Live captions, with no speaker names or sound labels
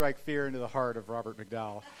strike fear into the heart of Robert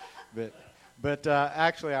McDowell. But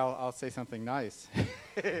actually, I'll say something nice.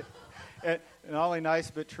 and not only nice,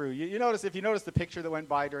 but true. You notice, if you notice the picture that went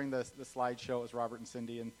by during the slideshow, it was Robert and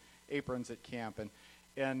Cindy in aprons at camp.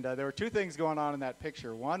 And there were two things going on in that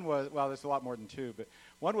picture. One was, well, there's a lot more than two, but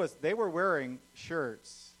one was they were wearing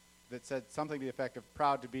shirts that said something to the effect of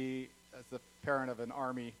proud to be as the parent of an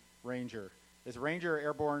Army Ranger. Is Ranger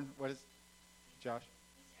airborne? What is, Josh?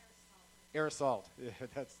 Air assault. Yeah,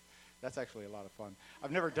 that's actually a lot of fun.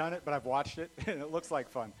 I've never done it, but I've watched it, and it looks like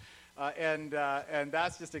fun. And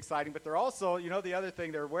that's just exciting. But they're also, the other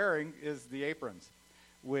thing they're wearing is the aprons,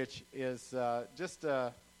 which is just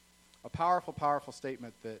a powerful, powerful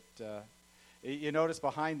statement that you notice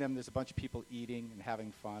behind them there's a bunch of people eating and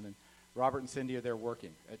having fun, and Robert and Cindy are there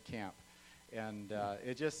working at camp. And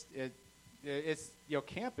it's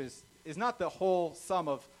camp is not the whole sum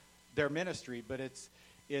of their ministry, but it's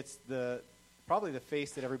probably the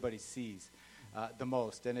face that everybody sees the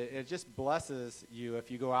most. And it just blesses you if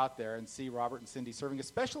you go out there and see Robert and Cindy serving,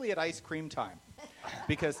 especially at ice cream time.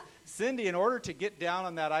 Because Cindy, in order to get down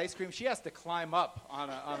on that ice cream, she has to climb up on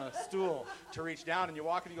a stool to reach down. And you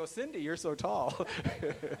walk and you go, Cindy, you're so tall.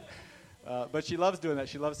 But she loves doing that.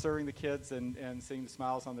 She loves serving the kids and seeing the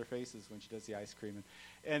smiles on their faces when she does the ice cream.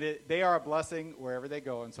 And they are a blessing wherever they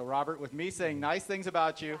go. And so, Robert, with me saying nice things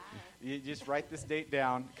about you, you just write this date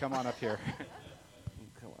down. Come on up here.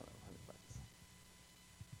 Come on up,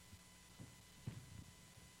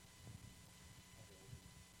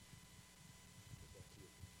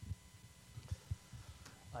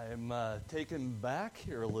 $100. I'm taken back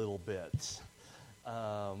here a little bit.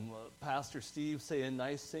 Pastor Steve saying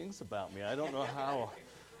nice things about me. I don't know how.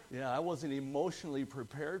 Yeah, I wasn't emotionally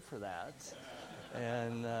prepared for that.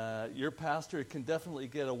 And your pastor can definitely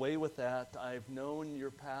get away with that. I've known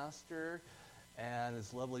your pastor and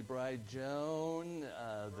his lovely bride, Joan. We're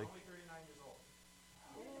only 39 years old.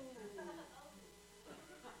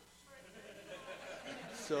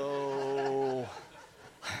 So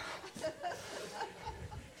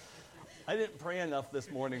I didn't pray enough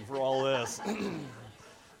this morning for all this.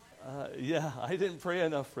 I didn't pray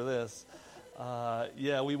enough for this.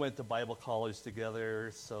 We went to Bible college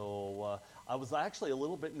together, so I was actually a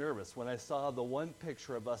little bit nervous. When I saw the one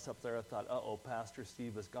picture of us up there, I thought, Pastor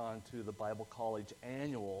Steve has gone to the Bible college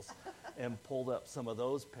annuals and pulled up some of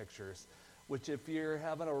those pictures, which if you're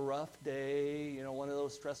having a rough day, one of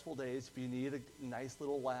those stressful days, if you need a nice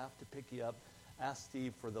little laugh to pick you up, ask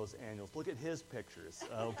Steve for those annuals. Look at his pictures,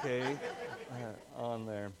 okay, on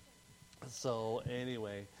there. So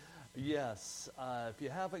anyway, yes, if you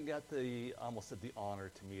haven't got I almost said the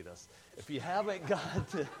honor to meet us. If you haven't got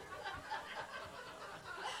to,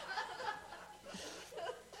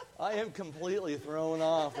 I am completely thrown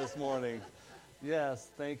off this morning. Yes,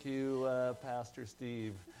 thank you, Pastor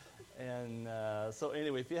Steve. And so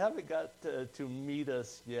anyway, if you haven't got to meet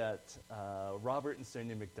us yet, Robert and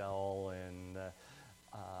Cindy McDowell, and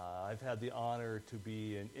I've had the honor to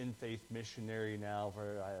be an in-faith missionary now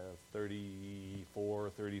for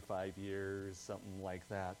 34, 35 years, something like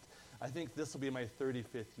that. I think this will be my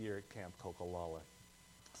 35th year at Camp Coquilala.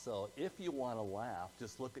 So if you want to laugh,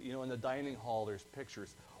 just look at, in the dining hall, there's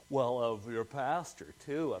pictures, of your pastor,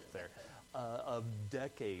 too, up there, of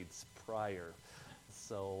decades prior.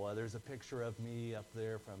 So there's a picture of me up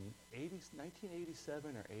there from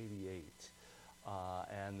 1987 or 88.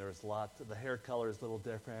 And there's lots, the hair color is a little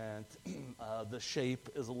different, the shape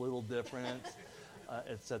is a little different,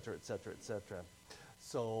 et cetera, et cetera, et cetera.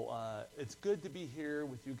 So it's good to be here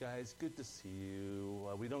with you guys. Good to see you.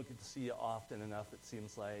 We don't get to see you often enough, it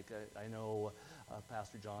seems like. I know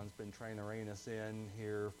Pastor John's been trying to rein us in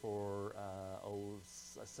here for,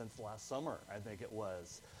 since last summer, I think it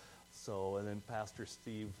was. So, and then Pastor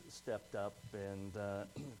Steve stepped up and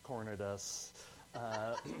cornered us.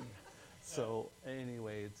 So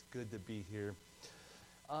anyway, it's good to be here.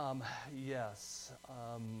 I'll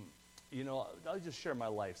just share my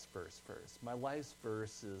life's verse first. My life's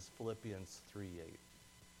verse is Philippians 3:8,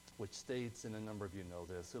 which states, and a number of you know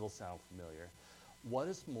this, it'll sound familiar. What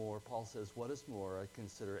is more, Paul says, what is more, I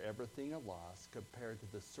consider everything a loss compared to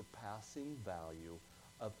the surpassing value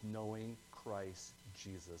of knowing Christ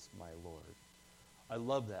Jesus my Lord. I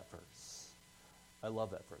love that verse. I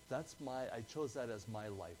chose that as my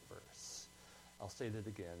life verse. I'll say it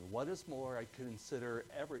again. What is more, I consider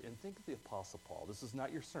and think of the Apostle Paul. This is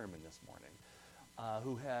not your sermon this morning.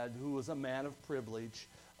 Who was a man of privilege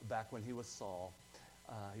back when he was Saul.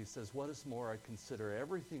 He says, what is more, I consider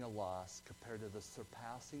everything a loss compared to the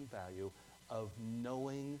surpassing value of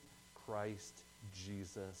knowing Christ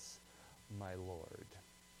Jesus my Lord.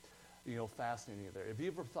 Fascinating there. Have you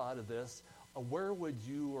ever thought of this? where would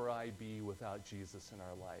you or I be without Jesus in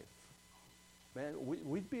our life? Man,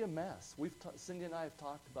 we'd be a mess. Cindy and I have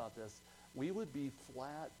talked about this. We would be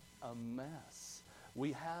flat a mess.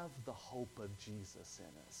 We have the hope of Jesus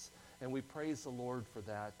in us, and we praise the Lord for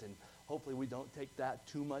that, and hopefully we don't take that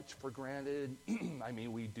too much for granted. I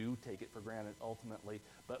mean, we do take it for granted ultimately,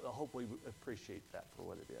 but hopefully we appreciate that for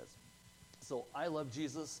what it is. So I love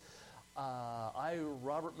Jesus.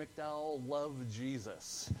 Robert McDowell, love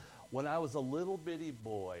Jesus. When I was a little bitty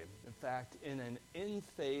boy, in fact, in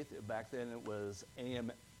faith, back then it was wait a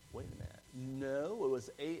minute. No, it was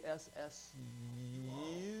ASSU.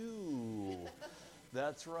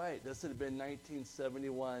 That's right. This had been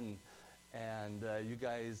 1971. And you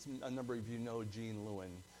guys, a number of you know Gene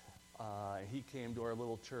Lewin. He came to our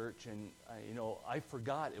little church, and I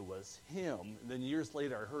forgot it was him. Then years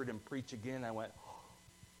later, I heard him preach again. I went, oh,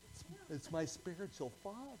 it's my spiritual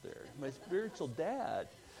father, my spiritual dad.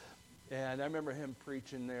 And I remember him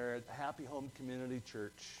preaching there at Happy Home Community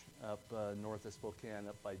Church up north of Spokane,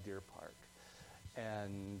 up by Deer Park.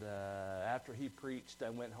 And after he preached, I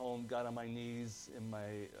went home, got on my knees in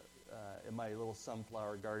my little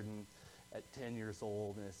sunflower garden at 10 years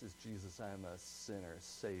old, and it says, Jesus, I'm a sinner,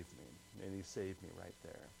 save me. And he saved me right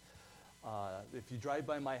there. If you drive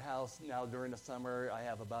by my house now during the summer, I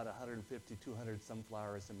have about 150, 200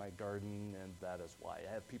 sunflowers in my garden, and that is why.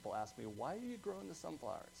 I have people ask me, why are you growing the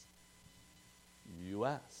sunflowers? You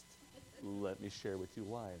asked. Let me share with you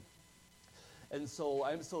why. And so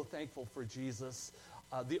I'm so thankful for Jesus.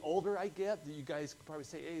 The older I get, you guys could probably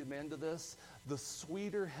say amen to this, the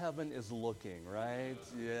sweeter heaven is looking, right?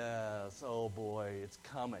 Yes, oh boy, it's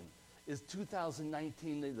coming. Is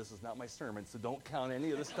 2019, this is not my sermon, so don't count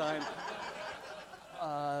any of this time.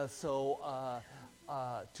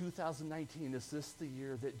 2019, is this the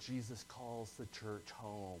year that Jesus calls the church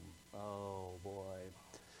home? Oh boy.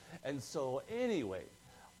 And so anyway,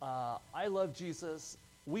 I love Jesus.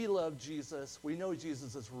 We love Jesus. We know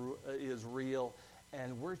Jesus is real.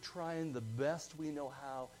 And we're trying the best we know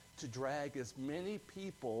how to drag as many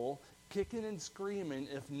people, kicking and screaming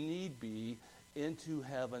if need be, into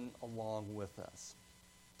heaven along with us.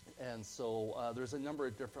 And so there's a number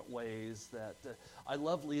of different ways that I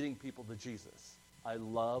love leading people to Jesus. I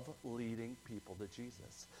love leading people to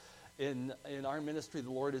Jesus. In our ministry,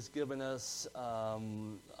 the Lord has given us,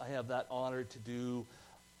 I have that honor to do,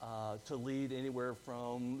 to lead anywhere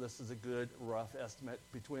from, this is a good rough estimate,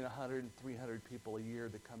 between 100 and 300 people a year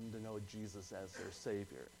that come to know Jesus as their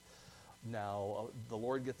Savior. Now, the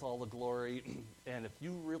Lord gets all the glory, and if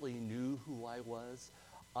you really knew who I was,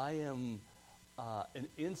 I am an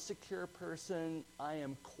insecure person. I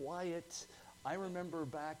am quiet. I remember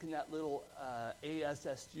back in that little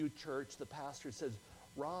ASSU church, the pastor says,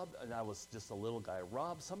 Rob, and I was just a little guy,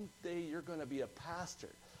 Rob, someday you're going to be a pastor.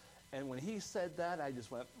 And when he said that, I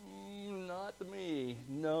just went, not me,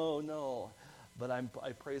 no. But I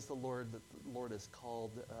praise the Lord that the Lord has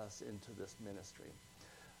called us into this ministry.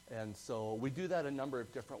 And so we do that a number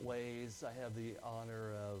of different ways. I have the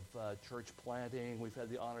honor of church planting. We've had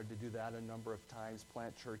the honor to do that a number of times,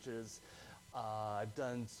 plant churches. I've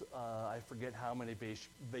done, I forget how many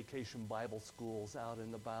vacation Bible schools out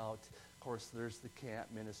and about. Of course, there's the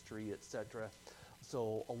camp ministry, etc.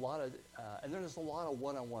 So a lot of, and then there's a lot of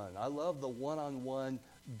one-on-one. I love the one-on-one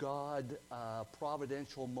God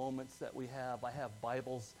providential moments that we have. I have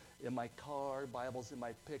Bibles in my car, Bibles in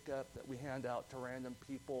my pickup that we hand out to random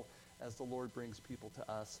people as the Lord brings people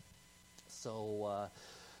to us. So,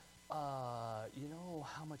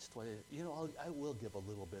 how much do I will give a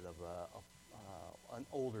little bit of an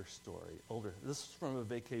older story. This is from a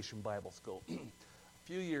vacation Bible school. A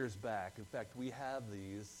few years back, in fact, we have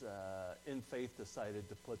these, In Faith decided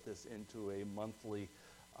to put this into a monthly,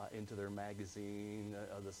 into their magazine,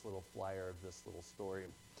 this little flyer of this little story.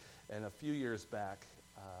 And a few years back,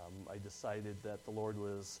 I decided that the Lord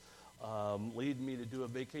was leading me to do a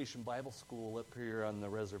vacation Bible school up here on the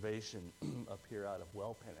reservation, up here out of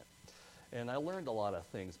Wellpennant. And I learned a lot of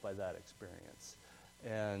things by that experience.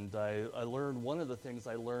 And I learned, one of the things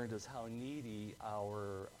I learned is how needy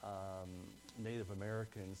our Native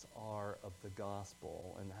Americans are of the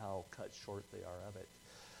gospel and how cut short they are of it.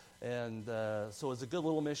 And so as a good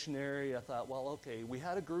little missionary, I thought, well, okay, we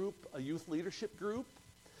had a group, a youth leadership group,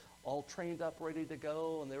 all trained up, ready to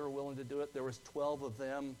go, and they were willing to do it. There was 12 of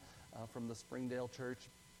them from the Springdale Church.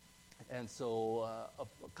 And so a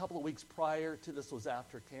couple of weeks prior to this was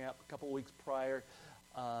after camp, a couple of weeks prior,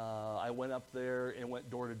 I went up there and went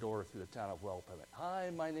door to door through the town of Wellpennant. Hi,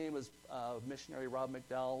 my name is missionary Rob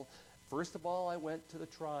McDowell. First of all, I went to the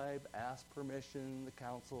tribe, asked permission, the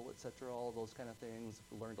council, etc., all those kind of things.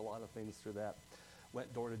 Learned a lot of things through that.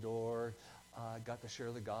 Went door to door. I got to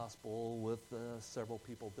share the gospel with several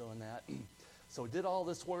people doing that. So we did all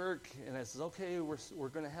this work, and I said, okay, we're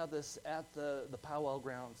going to have this at the powwow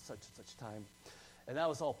ground such and such time. And I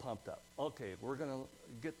was all pumped up. Okay, we're going to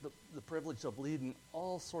get the privilege of leading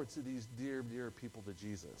all sorts of these dear, dear people to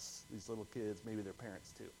Jesus, these little kids, maybe their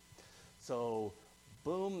parents too. So,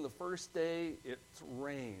 boom, the first day, it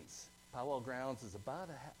rains. Powwow Grounds is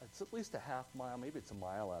it's at least a half mile, maybe it's a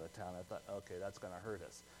mile out of town. I thought, okay, that's going to hurt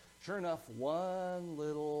us. Sure enough, one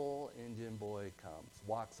little Indian boy comes,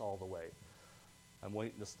 walks all the way. I'm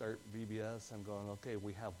waiting to start VBS. I'm going, okay,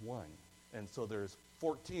 we have one. And so there's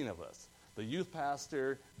 14 of us. The youth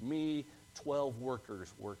pastor, me, 12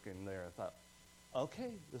 workers working there. I thought,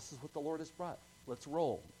 okay, this is what the Lord has brought. Let's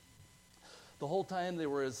roll. The whole time there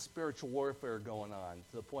was spiritual warfare going on,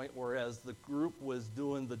 to the point where as the group was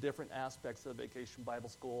doing the different aspects of Vacation Bible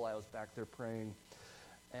School, I was back there praying.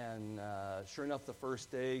 And sure enough, the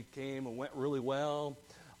first day came and went really well.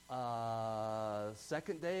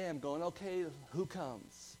 Second day, I'm going, okay, who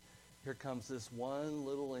comes? Here comes this one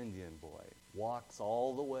little Indian boy. Walks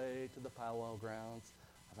all the way to the powwow grounds.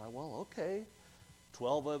 I thought, well, okay.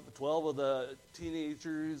 12 of the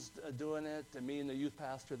teenagers doing it, and me and the youth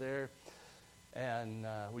pastor there. And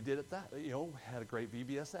we did it had a great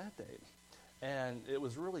VBS that day. And it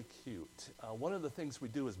was really cute. One of the things we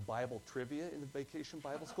do is Bible trivia in the Vacation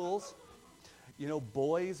Bible Schools.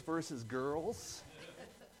 Boys versus girls.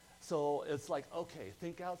 So it's like, okay,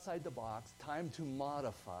 think outside the box. Time to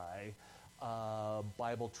modify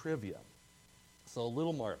Bible trivia. So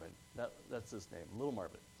Little Marvin, that's his name, Little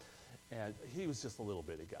Marvin. And he was just a little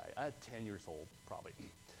bitty guy. I had 10 years old, probably.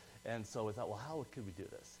 And so we thought, well, how could we do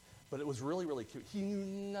this? But it was really, really cute. He knew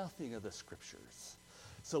nothing of the scriptures.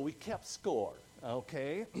 So we kept score,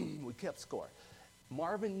 okay? We kept score.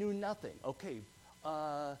 Marvin knew nothing. Okay,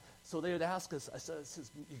 so they would ask us, I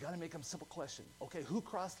says, you got to make them a simple question. Okay, who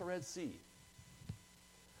crossed the Red Sea?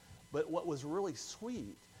 But what was really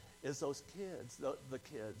sweet is those kids,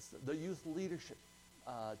 the youth leadership,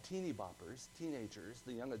 teeny boppers, teenagers,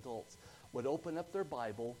 the young adults, would open up their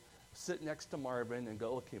Bible, sit next to Marvin and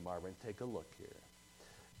go, okay, Marvin, take a look here.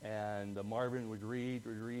 And Marvin would read,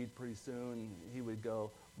 pretty soon he would go,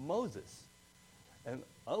 Moses. And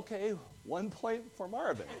okay, 1 point for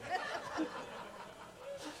Marvin.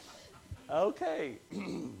 Okay.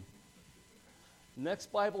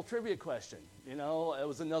 Next Bible trivia question. It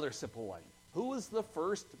was another simple one. Who was the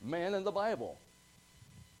first man in the Bible?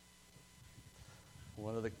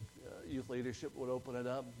 One of the youth leadership would open it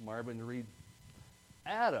up. Marvin would read,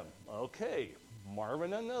 Adam. Okay.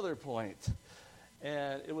 Marvin, another point.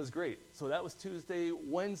 And it was great. So that was Tuesday.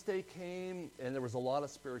 Wednesday came, and there was a lot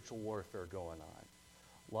of spiritual warfare going on.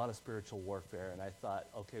 A lot of spiritual warfare. And I thought,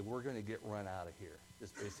 okay, we're going to get run out of here.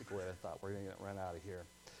 Just basically what I thought. We're going to get run out of here.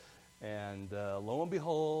 And lo and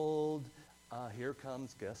behold, here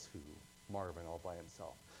comes, guess who? Marvin all by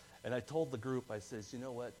himself. And I told the group, I says, you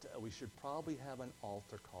know what? We should probably have an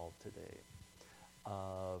altar call today.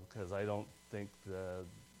 Because I don't think they're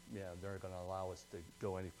going to allow us to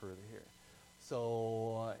go any further here.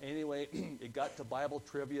 So anyway, it got to Bible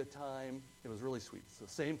trivia time. It was really sweet. So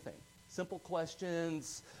same thing. Simple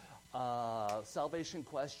questions, salvation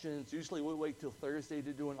questions. Usually we wait till Thursday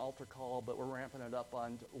to do an altar call, but we're ramping it up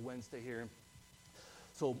on Wednesday here.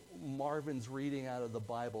 So Marvin's reading out of the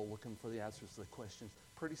Bible, looking for the answers to the questions.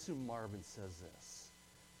 Pretty soon Marvin says this.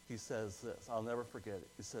 He says this. I'll never forget it.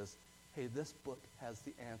 He says, hey, this book has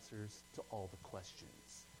the answers to all the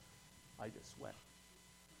questions. I just went,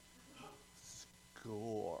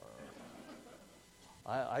 score.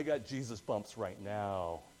 I got Jesus bumps right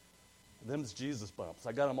now. Them's Jesus bumps.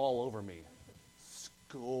 I got them all over me.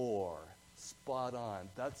 Score. Spot on.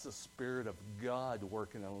 That's the Spirit of God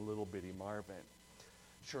working on little bitty Marvin.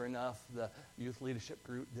 Sure enough, the youth leadership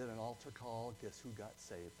group did an altar call. Guess who got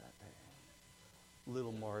saved that day?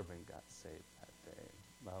 Little Marvin got saved that day.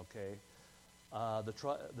 Okay.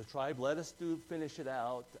 The tribe let us finish it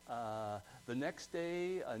out. The next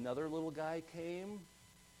day, another little guy came,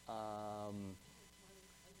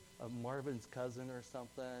 Marvin's cousin or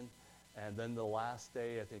something. And then the last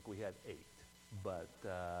day, I think we had 8. But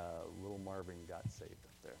little Marvin got saved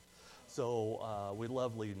up there. So we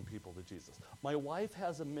love leading people to Jesus. My wife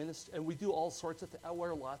has a ministry, and we do all sorts of things. I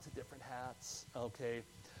wear lots of different hats, okay?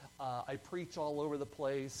 I preach all over the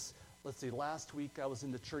place. Let's see, last week I was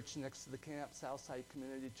in the church next to the camp, Southside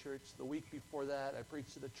Community Church. The week before that, I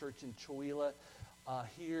preached at a church in Chewelah.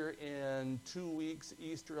 Here in 2 weeks,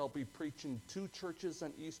 Easter, I'll be preaching 2 churches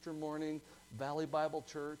on Easter morning, Valley Bible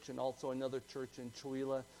Church and also another church in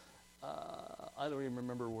Chewelah. I don't even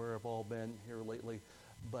remember where I've all been here lately.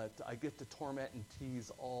 but I get to torment and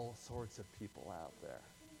tease all sorts of people out there.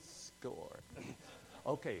 Score.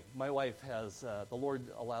 Okay, my wife has, the Lord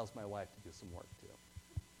allows my wife to do some work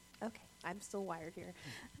too. Okay, I'm still wired here.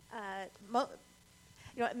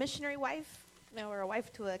 A missionary wife, or a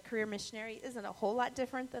wife to a career missionary isn't a whole lot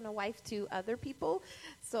different than a wife to other people.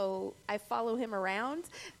 So I follow him around,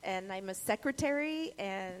 and I'm a secretary,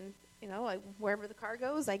 and wherever the car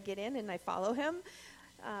goes, I get in and I follow him.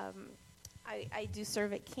 I do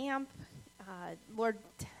serve at camp. Lord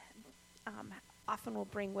often will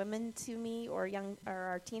bring women to me or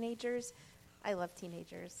our teenagers. I love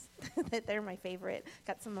teenagers. They're my favorite.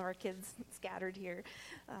 Got some of our kids scattered here.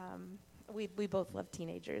 We both love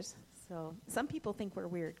teenagers. So some people think we're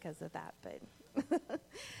weird because of that. But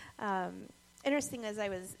interesting, as I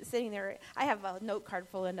was sitting there, I have a note card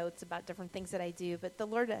full of notes about different things that I do. But the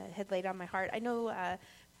Lord had laid on my heart. I know a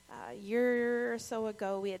year or so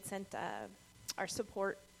ago we had sent our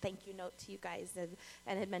support thank you note to you guys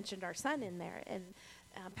and had mentioned our son in there. And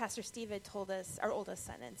Pastor Steve had told us, our oldest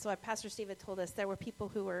son, and so Pastor Steve had told us there were people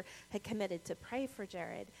who had committed to pray for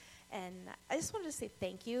Jared. And I just wanted to say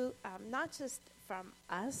thank you, not just from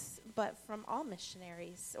us, but from all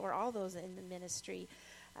missionaries or all those in the ministry.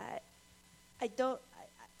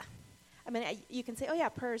 You can say, oh yeah,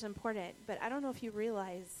 prayer is important, but I don't know if you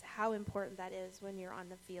realize how important that is when you're on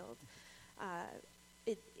the field.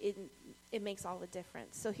 It makes all the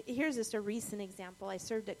difference. So here's just a recent example. I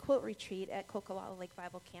served at Quilt Retreat at Kokolala Lake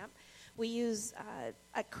Bible Camp. We use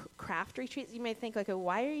a craft retreat. You may think,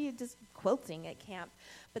 why are you just quilting at camp?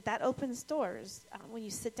 But that opens doors. When you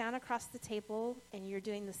sit down across the table and you're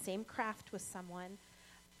doing the same craft with someone,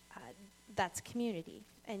 that's community.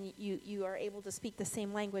 And you are able to speak the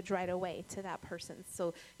same language right away to that person.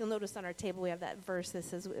 So you'll notice on our table we have that verse that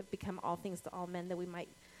says, become all things to all men that we might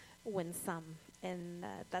win some. And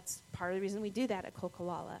that's part of the reason we do that at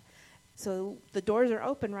Kokolala. So the doors are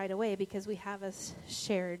open right away because we have a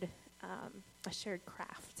shared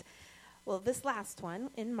craft. Well, this last one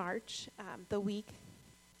in March, the week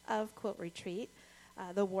of Quilt Retreat,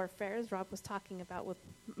 the warfare, as Rob was talking about with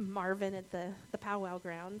Marvin at the powwow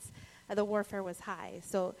grounds, the warfare was high.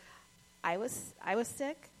 So I was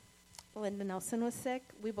sick. Linda Nelson was sick.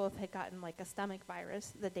 We both had gotten a stomach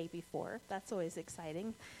virus the day before. That's always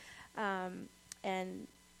exciting. And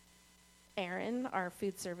Aaron, our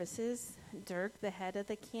food services, Dirk, the head of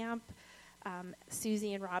the camp,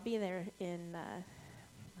 Susie and Robbie, they're in, I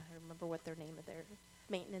don't remember what their name of their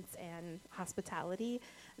maintenance and hospitality.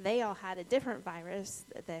 They all had a different virus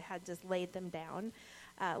that had just laid them down.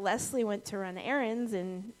 Leslie went to run errands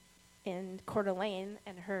in Coeur d'Alene,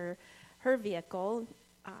 and her vehicle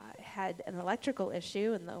had an electrical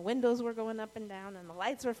issue, and the windows were going up and down, and the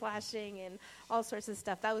lights were flashing, and all sorts of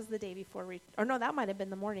stuff. That was the day before, that might have been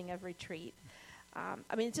the morning of retreat.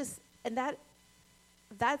 That's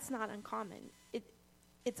not uncommon.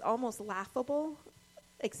 It's almost laughable,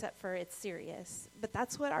 except for it's serious. But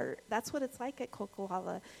that's what it's like at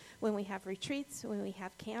Kokolala when we have retreats, when we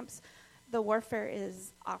have camps. The warfare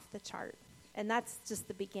is off the chart. And that's just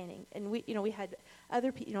the beginning. And we had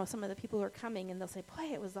other some of the people who are coming, and they'll say,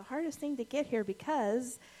 boy, it was the hardest thing to get here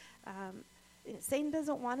because Satan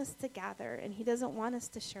doesn't want us to gather, and he doesn't want us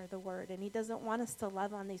to share the word, and he doesn't want us to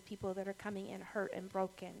love on these people that are coming in hurt and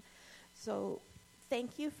broken. So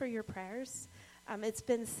thank you for your prayers. It's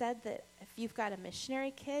been said that if you've got a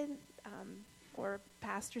missionary kid or a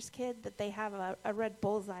pastor's kid, that they have a red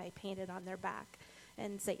bullseye painted on their back,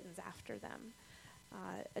 and Satan's after them.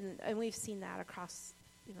 And we've seen that across,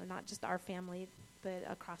 not just our family, but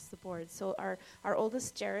across the board. So our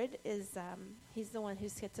oldest, Jared, is he's the one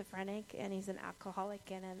who's schizophrenic, and he's an alcoholic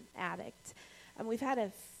and an addict. And we've had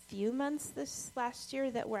a few months this last year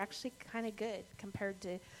that were actually kind of good compared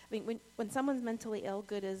to, when someone's mentally ill,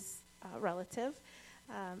 good is relative.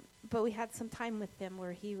 But we had some time with him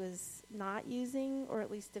where he was not using, or at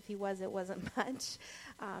least if he was, it wasn't much.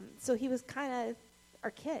 So he was kind of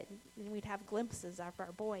our kid, and we'd have glimpses of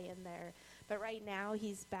our boy in there. But right now,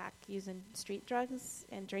 he's back using street drugs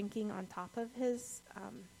and drinking on top of his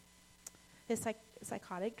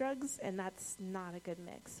psychotic drugs, and that's not a good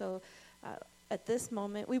mix. So at this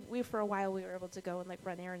moment, we for a while, we were able to go and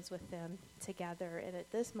run errands with them together. And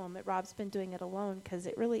at this moment, Rob's been doing it alone because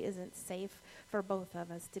it really isn't safe for both of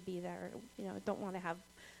us to be there. Don't want to have,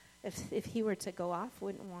 if he were to go off,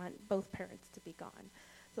 wouldn't want both parents to be gone.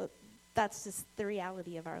 So that's just the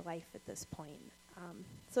reality of our life at this point.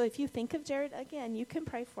 So if you think of Jared, again, you can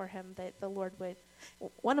pray for him that the Lord would.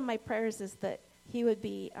 One of my prayers is that he would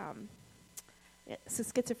be, so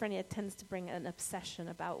schizophrenia tends to bring an obsession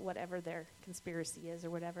about whatever their conspiracy is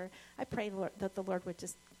or whatever. I pray, Lord, that the Lord would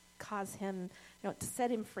just cause him, to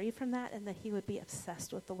set him free from that, and that he would be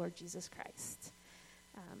obsessed with the Lord Jesus Christ.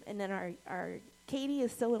 And then our Katie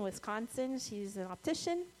is still in Wisconsin. She's an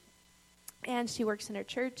optician, and she works in her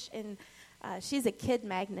church, and she's a kid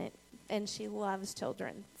magnet, and she loves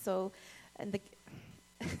children. So, and the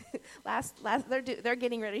they're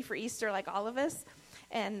getting ready for Easter like all of us,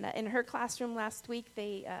 and in her classroom last week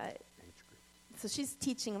so she's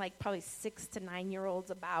teaching like probably 6 to 9 year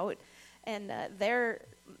olds about, and their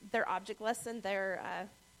object lesson,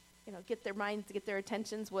 get their minds, get their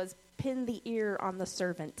attentions was pin the ear on the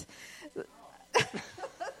servant.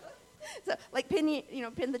 So, like pin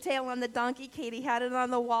the tail on the donkey. Katie had it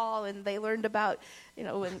on the wall, and they learned about,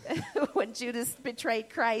 when Judas betrayed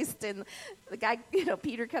Christ, and the guy,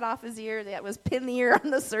 Peter cut off his ear. That was pin the ear on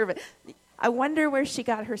the servant. I wonder where she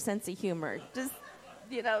got her sense of humor. Just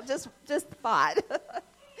thought.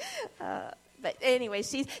 But anyway,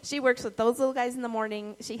 she works with those little guys in the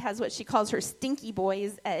morning. She has what she calls her stinky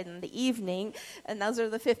boys in the evening, and those are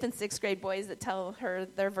the 5th and 6th grade boys that tell her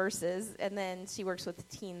their verses. And then she works with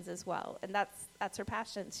the teens as well, and that's her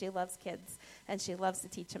passion. She loves kids, and she loves to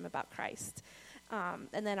teach them about Christ.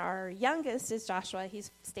 And then our youngest is Joshua.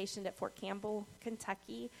 He's stationed at Fort Campbell,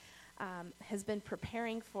 Kentucky. Has been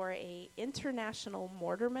preparing for a international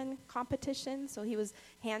mortarman competition, so he was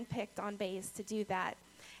handpicked on base to do that.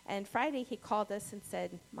 And Friday he called us and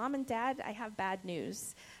said, "Mom and Dad, I have bad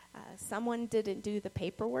news. Someone didn't do the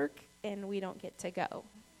paperwork, and we don't get to go."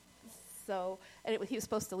 So he was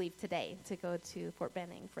supposed to leave today to go to Fort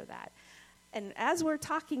Benning for that. And as we're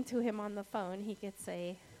talking to him on the phone, he gets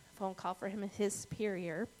a phone call for him and his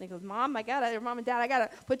superior. He goes, Mom and Dad, I gotta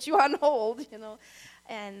put you on hold,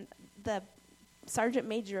 And the sergeant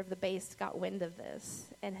major of the base got wind of this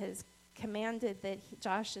and has commanded that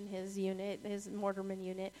Josh and his unit, his mortarman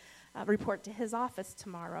unit, report to his office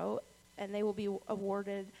tomorrow, and they will be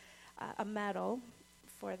awarded a medal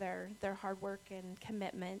for their hard work and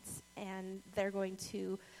commitments, and they're going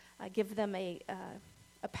to give them a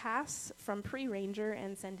pass from pre-ranger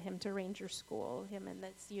and send him to ranger school, him and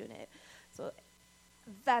this unit. So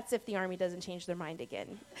that's if the Army doesn't change their mind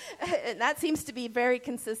again. And that seems to be very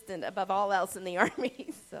consistent above all else in the Army.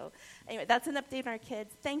 So anyway, that's an update on our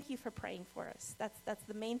kids. Thank you for praying for us. That's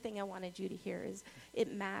the main thing I wanted you to hear is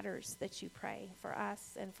it matters that you pray for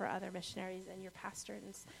us and for other missionaries and your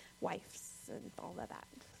pastors' wives and all of that.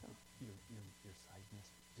 So. Your side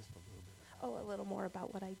missed just a little bit. A little more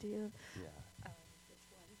about what I do. Yeah.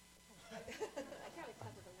 I kind of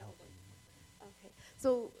covered a little bit. Okay.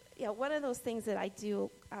 So, one of those things that I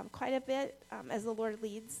do quite a bit as the Lord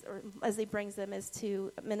leads or as He brings them is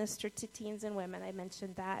to minister to teens and women. I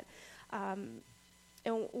mentioned that. And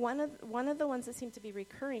one of the ones that seem to be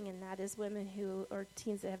recurring in that is women or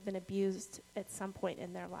teens that have been abused at some point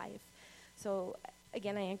in their life. So,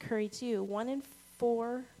 again, I encourage you, 1 in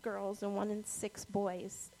 4 girls and 1 in 6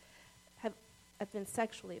 boys have been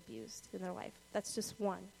sexually abused in their life. That's just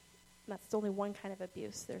one. That's only one kind of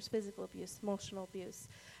abuse. There's physical abuse, emotional abuse.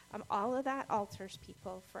 All of that alters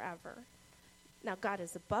people forever. Now, God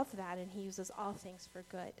is above that, and He uses all things for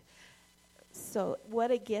good. So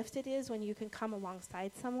what a gift it is when you can come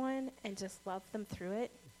alongside someone and just love them through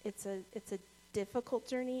it. It's a difficult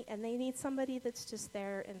journey, and they need somebody that's just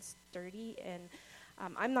there and sturdy. And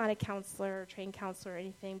I'm not a counselor or trained counselor or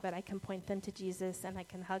anything, but I can point them to Jesus, and I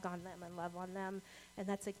can hug on them and love on them, and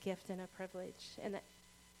that's a gift and a privilege. And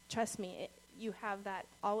trust me, you have that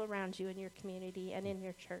all around you in your community and in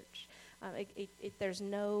your church. There's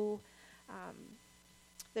no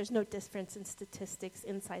difference in statistics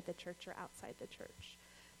inside the church or outside the church.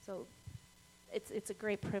 So it's a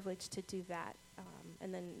great privilege to do that,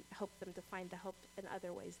 and then help them to find the help in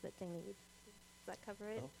other ways that they need. Does that cover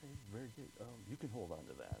it? Okay, very good. You can hold on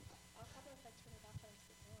to that. How about if I turn it off and I'm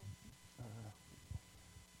sitting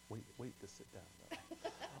down? Wait to sit down, though.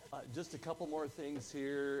 Just a couple more things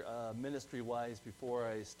here, ministry-wise, before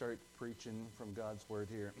I start preaching from God's Word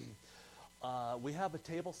here. We have a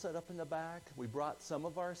table set up in the back. We brought some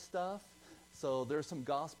of our stuff. So there's some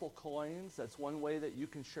gospel coins. That's one way that you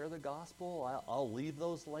can share the gospel. I'll leave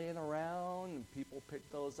those laying around, and people pick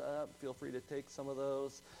those up. Feel free to take some of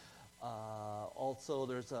those. Also,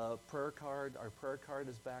 there's a prayer card. Our prayer card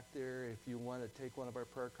is back there. If you want to take one of our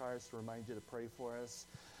prayer cards to remind you to pray for us.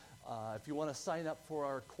 If you want to sign up for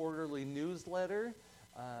our quarterly newsletter,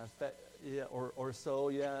 you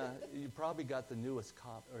probably got the newest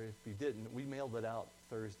copy, or if you didn't, we mailed it out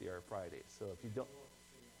Thursday or Friday. So if you don't,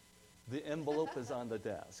 the envelope is on the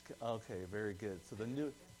desk. Okay, very good. So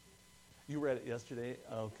you read it yesterday?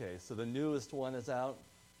 Okay, so the newest one is out.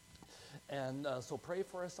 And so pray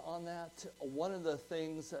for us on that. One of the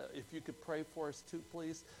things, if you could pray for us too,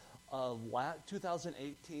 please.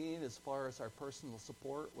 2018, as far as our personal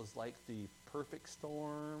support, was like the perfect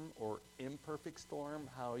storm or imperfect storm,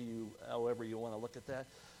 however you want to look at that.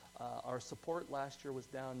 Our support last year was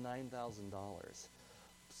down $9,000.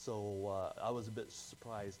 So I was a bit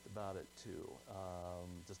surprised about it too.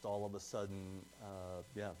 Just all of a sudden,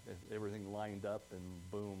 everything lined up and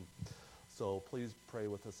boom. So please pray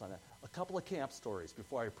with us on that. A couple of camp stories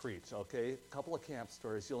before I preach, okay? A couple of camp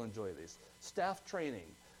stories. You'll enjoy these. Staff training.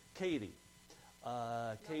 Katie.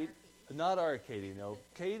 Not our Katie, no.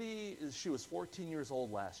 Katie, she was 14 years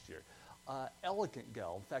old last year. Elegant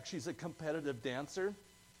gal. In fact, she's a competitive dancer.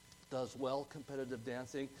 Does well competitive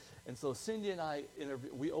dancing. And so Cindy and I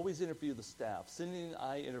we always interview the staff. Cindy and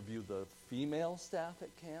I interview the female staff at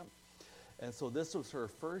camp. And so this was her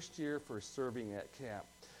first year for serving at camp.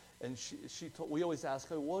 And we always ask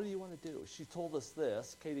her, what do you want to do? She told us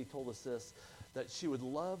this, Katie told us this, that she would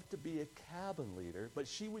love to be a cabin leader, but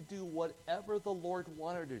she would do whatever the Lord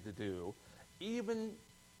wanted her to do, even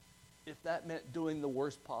if that meant doing the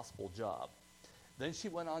worst possible job. Then she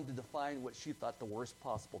went on to define what she thought the worst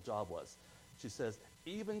possible job was. She says,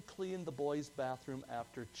 even clean the boys' bathroom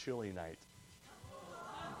after chili night.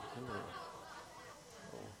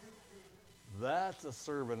 That's a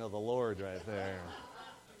servant of the Lord right there.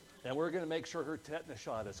 And we're going to make sure her tetanus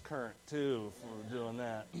shot is current, too, for doing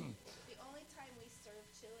that. The only time we serve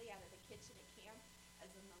chili out of the kitchen at camp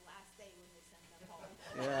is in the last day when we send them home.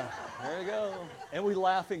 Yeah, there you go. And we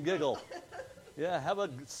laugh and giggle. Yeah, have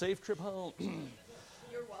a safe trip home.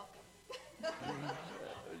 You're welcome.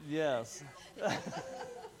 Yes.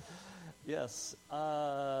 Yes.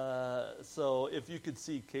 So if you could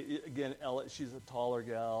see, Kate, again, Ella, she's a taller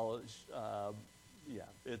gal.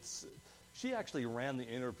 She actually ran the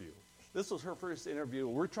interview. This was her first interview.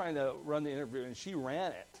 We're trying to run the interview, and she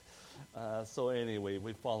ran it. So anyway,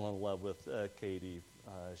 we've fallen in love with Katie.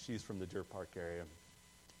 She's from the Deer Park area.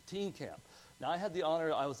 Teen camp. Now, I had the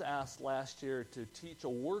honor, I was asked last year to teach a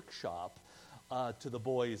workshop to the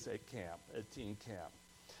boys at camp, at teen camp.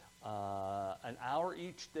 An hour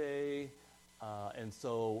each day, and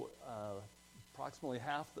so approximately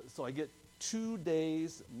so I get 2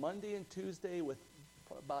 days, Monday and Tuesday with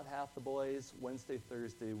about half the boys, Wednesday,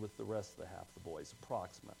 Thursday with the rest of the half the boys,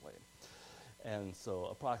 approximately. And so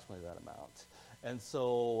approximately that amount. And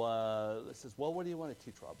so it says, well, what do you want to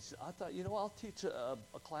teach, Rob? Said, I thought, I'll teach a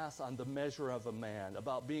class on the measure of a man,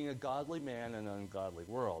 about being a godly man in an ungodly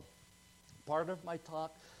world. Part of my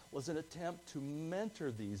talk was an attempt to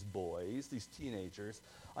mentor these boys, these teenagers,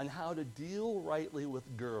 on how to deal rightly with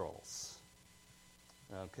girls.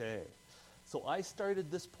 Okay. So I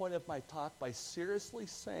started this point of my talk by seriously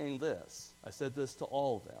saying this. I said this to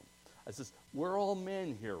all of them. I says, we're all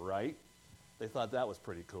men here, right? They thought that was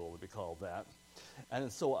pretty cool to be called that.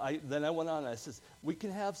 And so I went on and I says, we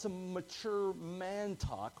can have some mature man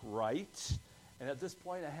talk, right? And at this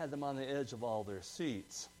point, I had them on the edge of all their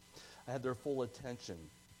seats. I had their full attention.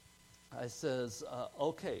 I says,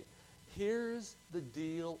 okay, here's the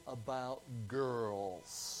deal about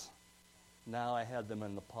girls. Now I had them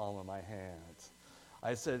in the palm of my hand.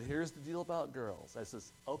 I said, here's the deal about girls. I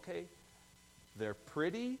says, okay, they're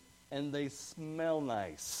pretty and they smell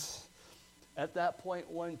nice. At that point,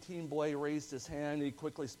 one teen boy raised his hand. He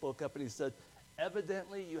quickly spoke up and he said,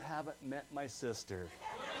 evidently you haven't met my sister.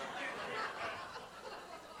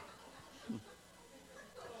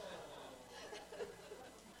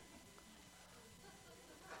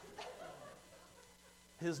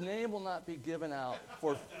 His name will not be given out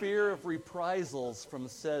for fear of reprisals from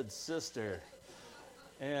said sister.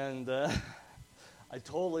 And I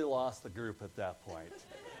totally lost the group at that point.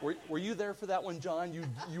 Were you there for that one, John?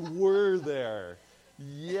 You were there.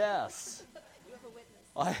 Yes. You have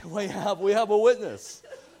a witness. We have a witness.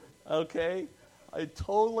 Okay? I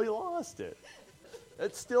totally lost it.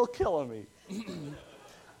 It's still killing me.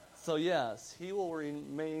 So yes, he will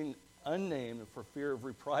remain unnamed for fear of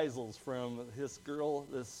reprisals from his girl,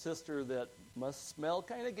 this sister that must smell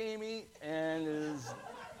kind of gamey and is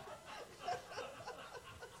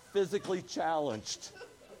physically challenged,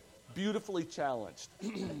 beautifully challenged.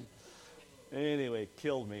 Anyway,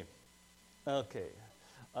 killed me. Okay,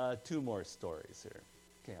 2 more stories here.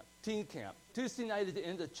 Camp, teen camp. Tuesday night at the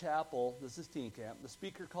end of chapel, this is teen camp, the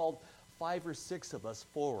speaker called 5 or 6 of us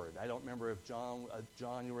forward. I don't remember if John,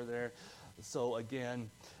 you were there. So again,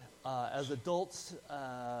 as adults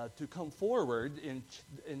to come forward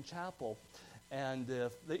in chapel. And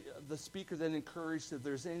the speaker then encouraged if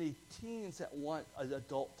there's any teens that want an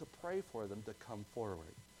adult to pray for them to come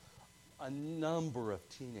forward. A number of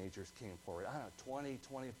teenagers came forward. I don't know, 20,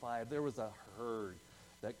 25. There was a herd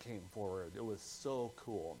that came forward. It was so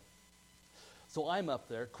cool. So I'm up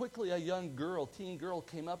there. Quickly, a young girl, teen girl,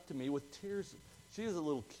 came up to me with tears. She was a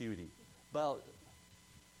little cutie, about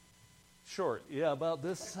short, about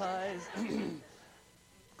this size.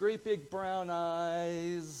 Great big brown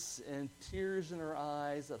eyes and tears in her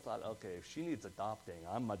eyes. I thought, okay, if she needs adopting,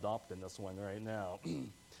 I'm adopting this one right now.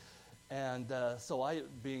 And so I,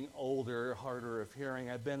 being older, harder of hearing,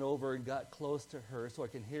 I bent over and got close to her so I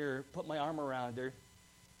can hear her, put my arm around her.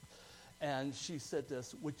 And she said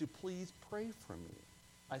this, would you please pray for me?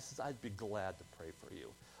 I says, I'd be glad to pray for you.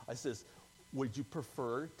 I says, would you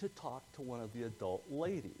prefer to talk to one of the adult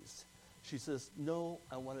ladies? She says, no,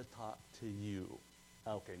 I want to talk to you.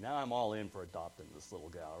 Okay, now I'm all in for adopting this little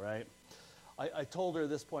gal, right? I told her at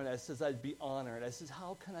this point, I says, I'd be honored. I says,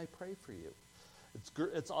 how can I pray for you?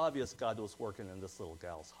 It's obvious God was working in this little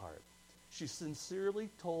gal's heart. She sincerely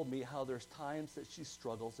told me how there's times that she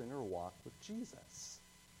struggles in her walk with Jesus.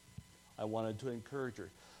 I wanted to encourage her.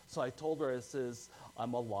 So I told her, I says,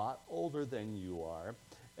 I'm a lot older than you are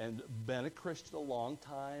and been a Christian a long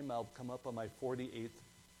time. I'll come up on my 48th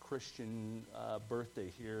Christian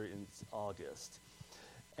birthday here in August.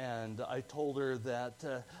 And I told her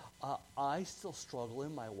that I still struggle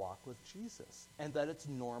in my walk with Jesus and that it's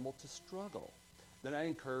normal to struggle. Then I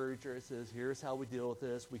encourage her. I says, here's how we deal with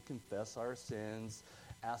this. We confess our sins,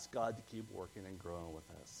 ask God to keep working and growing with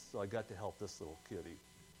us. So I got to help this little cutie.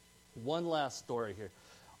 One last story here.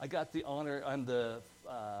 I got the honor, I'm the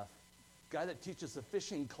guy that teaches a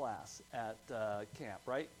fishing class at camp,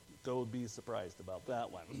 right? Don't be surprised about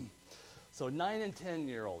that one. So 9 and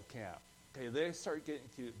 10-year-old camp. Okay, they start getting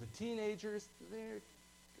cute. The teenagers,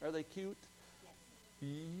 are they cute?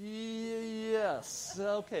 Yes.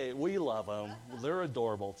 Okay, we love them. They're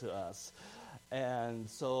adorable to us. And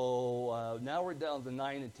so now we're down to the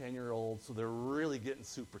 9 and 10-year-olds, so they're really getting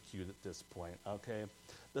super cute at this point, okay?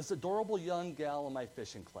 This adorable young gal in my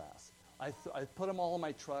fishing class. I put them all in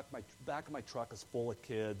my truck. My back of my truck is full of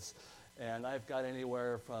kids, and I've got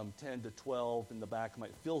anywhere from 10 to 12 in the back of my,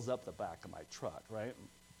 fills up the back of my truck, right?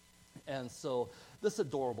 And so this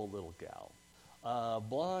adorable little gal,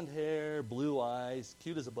 blonde hair, blue eyes,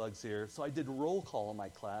 cute as a bug's ear. So I did roll call in my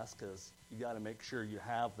class because you got to make sure you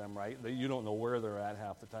have them, right? You don't know where they're at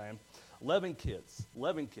half the time. 11 kids,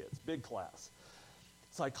 big class.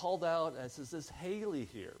 So I called out, and I says, is Haley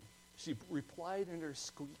here? She replied in her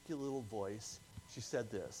squeaky little voice. She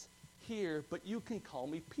said this, here, but you can call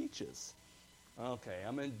me Peaches. Okay,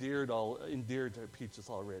 I'm endeared to Peaches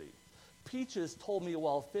already. Peaches told me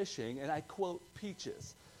while fishing, and I quote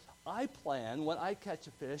Peaches, I plan when I catch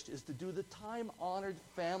a fish is to do the time-honored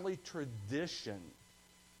family tradition.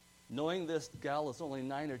 Knowing this gal is only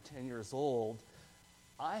 9 or 10 years old,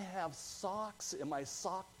 I have socks in my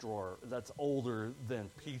sock drawer that's older than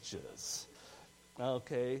Peaches.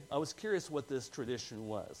 Okay, I was curious what this tradition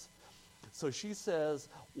was. So she says,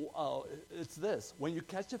 it's this, when you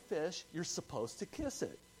catch a fish, you're supposed to kiss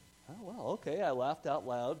it. Oh, well, okay, I laughed out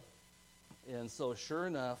loud. And so sure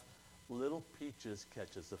enough, little Peaches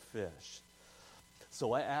catches a fish.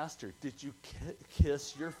 So I asked her, did you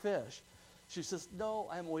kiss your fish? She says, no,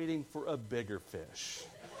 I'm waiting for a bigger fish.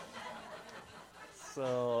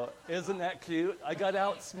 So isn't that cute? I got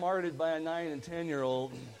outsmarted by a 9 and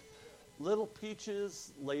 10-year-old. Little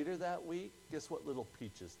Peaches, later that week, guess what little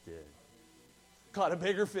Peaches did? Caught a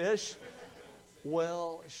bigger fish.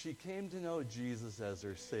 Well, she came to know Jesus as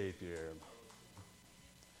her Savior.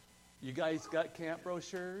 You guys got camp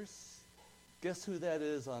brochures? Guess who that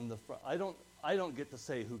is on the front? I don't get to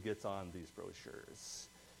say who gets on these brochures.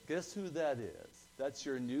 Guess who that is? That's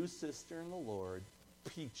your new sister in the Lord,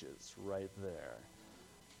 Peaches, right there.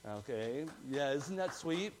 Okay? Yeah, isn't that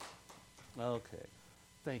sweet? Okay.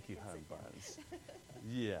 Thank you, Honey Buns.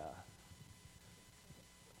 Yeah.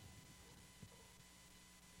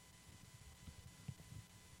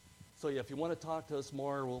 So yeah, if you want to talk to us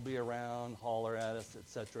more, we'll be around, holler at us,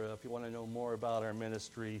 etc. If you want to know more about our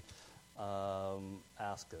ministry,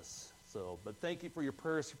 ask us. So, but thank you for your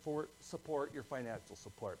prayer support, your financial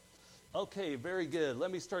support. Okay, very good. Let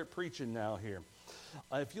me start preaching now here.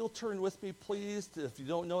 If you'll turn with me, please, if you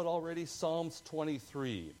don't know it already, Psalms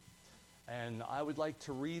 23. And I would like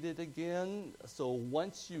to read it again. So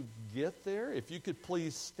once you get there, if you could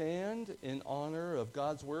please stand in honor of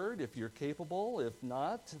God's word, if you're capable. If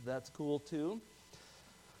not, that's cool too.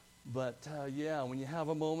 But yeah, when you have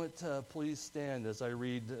a moment, please stand as I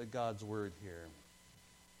read God's word here.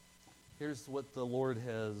 Here's what the Lord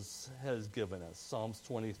has given us. Psalms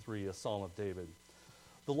 23, a psalm of David.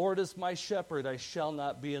 The Lord is my shepherd, I shall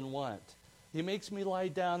not be in want. He makes me lie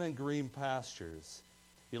down in green pastures.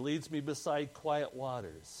 He leads me beside quiet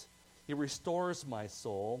waters. He restores my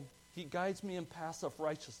soul. He guides me in paths of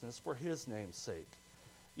righteousness for his name's sake.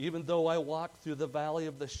 Even though I walk through the valley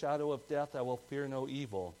of the shadow of death, I will fear no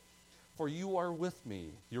evil. For you are with me.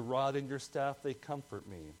 Your rod and your staff, they comfort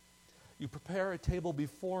me. You prepare a table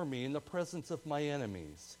before me in the presence of my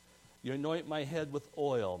enemies. You anoint my head with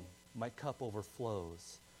oil. My cup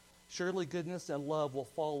overflows. Surely goodness and love will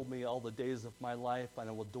follow me all the days of my life, and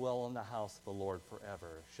I will dwell in the house of the Lord forever.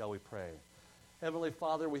 Shall we pray? Heavenly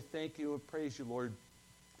Father, we thank you and praise you, Lord,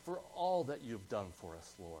 for all that you've done for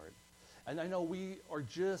us, Lord. And I know we are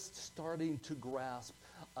just starting to grasp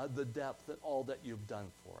the depth of all that you've done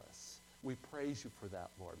for us. We praise you for that,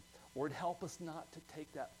 Lord. Lord, help us not to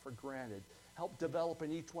take that for granted. Help develop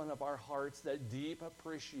in each one of our hearts that deep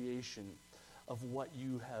appreciation of what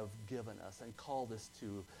you have given us and called us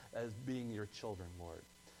to as being your children, Lord.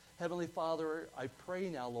 Heavenly Father, I pray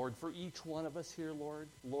now, Lord, for each one of us here, Lord.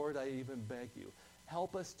 Lord, I even beg you,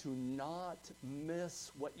 help us to not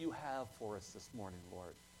miss what you have for us this morning,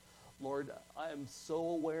 Lord. Lord, I am so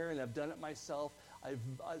aware, and I've done it myself.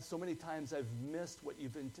 So many times I've missed what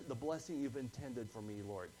the blessing you've intended for me,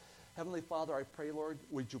 Lord. Heavenly Father, I pray, Lord,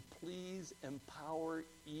 would you please empower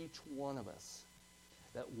each one of us,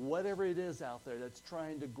 that whatever it is out there that's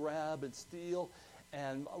trying to grab and steal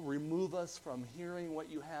and remove us from hearing what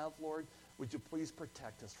you have, Lord, would you please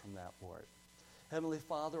protect us from that, Lord. Heavenly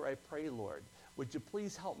Father, I pray, Lord, would you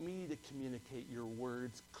please help me to communicate your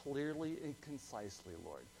words clearly and concisely,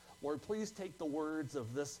 Lord. Lord, please take the words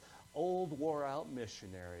of this old wore-out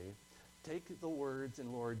missionary, take the words,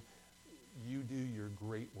 and Lord, you do your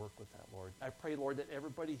great work with that, Lord. I pray, Lord, that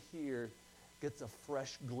everybody here gets a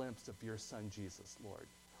fresh glimpse of your son, Jesus, Lord.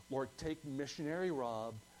 Lord, take missionary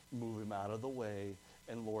Rob, move him out of the way,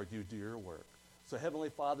 and Lord, you do your work. So Heavenly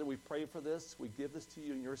Father, we pray for this. We give this to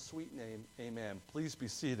you in your sweet name. Amen. Please be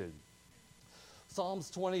seated. Psalms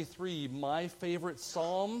 23, my favorite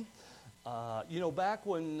psalm. Back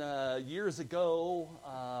when years ago,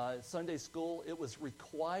 Sunday school, it was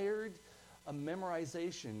required a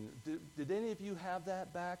memorization. Did any of you have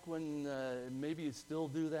that back when maybe you still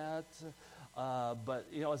do that? But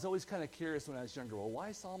I was always kind of curious when I was younger. Well,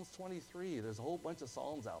 why Psalms 23? There's a whole bunch of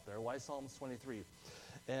Psalms out there. Why Psalms 23?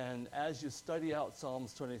 And as you study out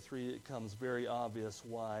Psalms 23, it becomes very obvious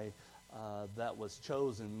why that was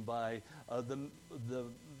chosen by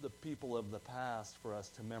the people of the past for us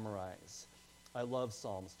to memorize. I love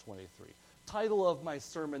Psalms 23. Title of my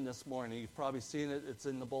sermon this morning, you've probably seen it. It's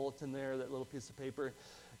in the bulletin there, that little piece of paper.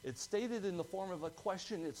 It's stated in the form of a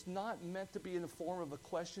question. It's not meant to be in the form of a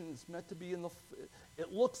question. It's meant to be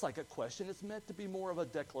it looks like a question. It's meant to be more of a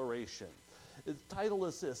declaration. The title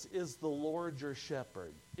is this: Is the Lord your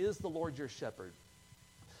shepherd? Is the Lord your shepherd?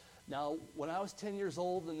 Now, when I was 10 years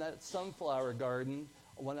old in that sunflower garden,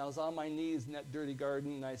 when I was on my knees in that dirty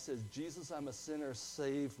garden, and I said, Jesus, I'm a sinner,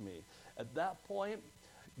 save me. At that point,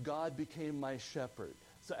 God became my shepherd.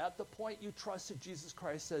 So at the point you trusted Jesus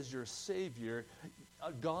Christ as your Savior,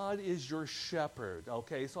 God is your shepherd,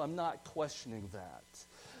 okay? So I'm not questioning that.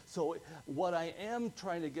 So what I am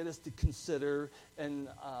trying to get us to consider and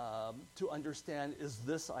to understand is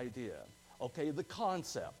this idea, okay? The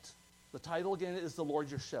concept. The title, again, is The Lord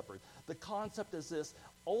Your Shepherd. The concept is this: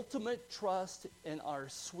 ultimate trust in our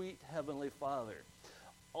sweet Heavenly Father.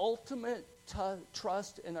 Ultimate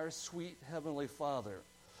trust in our sweet Heavenly Father.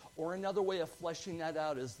 Or another way of fleshing that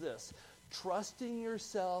out is this: trusting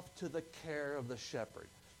yourself to the care of the shepherd.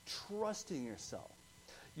 Trusting yourself.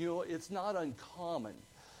 It's not uncommon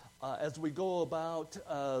as we go about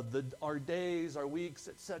our days, our weeks,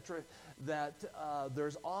 etc., that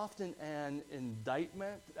there's often an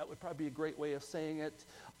indictment, that would probably be a great way of saying it,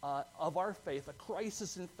 of our faith, a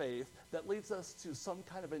crisis in faith that leads us to some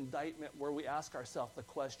kind of indictment where we ask ourselves the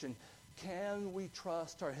question, can we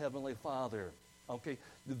trust our Heavenly Father? Okay,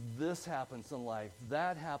 this happens in life,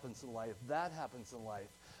 that happens in life, that happens in life.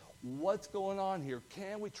 What's going on here?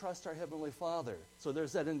 Can we trust our Heavenly Father? So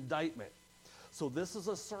there's that indictment. So this is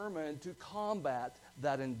a sermon to combat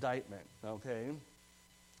that indictment, okay?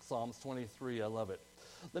 Psalms 23, I love it.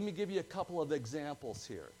 Let me give you a couple of examples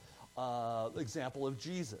here. Example of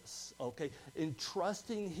Jesus, okay?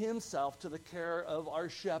 Entrusting himself to the care of our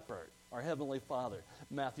shepherd, our Heavenly Father.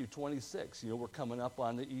 Matthew 26, we're coming up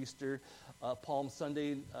on the Easter, Palm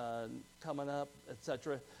Sunday coming up,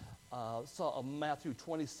 etc. Matthew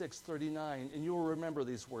 26:39, and you will remember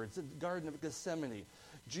these words. In the Garden of Gethsemane,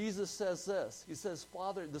 Jesus says this. He says,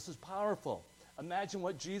 Father, this is powerful. Imagine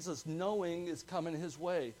what Jesus, knowing is coming his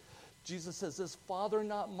way. Jesus says this: Father,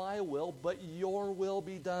 not my will, but your will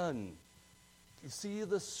be done. You see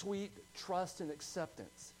the sweet trust and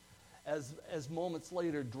acceptance. As moments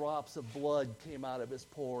later, drops of blood came out of his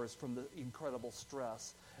pores from the incredible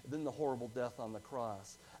stress. then the horrible death on the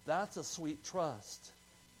cross. That's a sweet trust.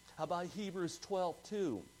 How about Hebrews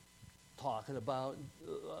 12:2? Talking about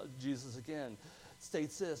Jesus again.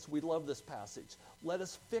 States this, we love this passage. Let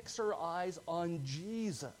us fix our eyes on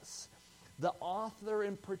Jesus, the author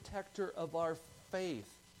and protector of our faith,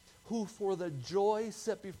 who for the joy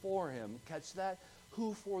set before him, catch that?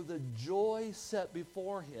 Who for the joy set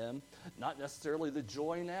before him, not necessarily the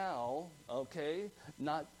joy now, okay?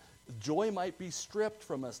 Joy might be stripped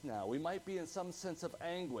from us now. We might be in some sense of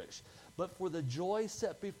anguish. But for the joy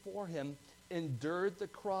set before him, endured the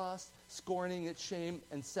cross, scorning its shame,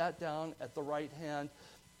 and sat down at the right hand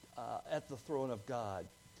at the throne of God.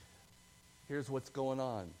 Here's what's going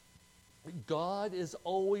on. God is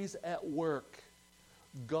always at work.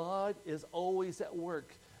 God is always at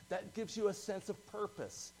work. That gives you a sense of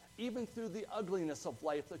purpose. Even through the ugliness of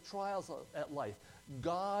life, the trials at life,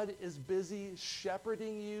 God is busy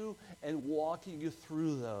shepherding you and walking you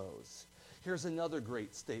through those. Here's another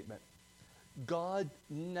great statement. God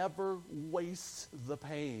never wastes the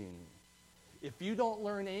pain. If you don't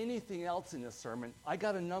learn anything else in this sermon, I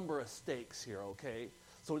got a number of stakes here, okay?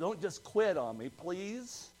 So don't just quit on me,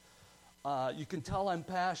 please. You can tell I'm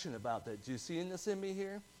passionate about that. Do you see this in me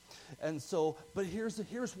here? And so, but here's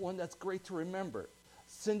one that's great to remember.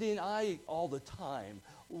 Cindy and I, all the time,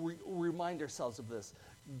 remind ourselves of this.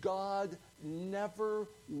 God never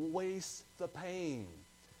wastes the pain.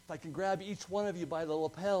 If I can grab each one of you by the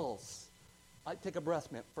lapels, I'd take a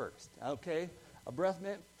breath mint first, okay? A breath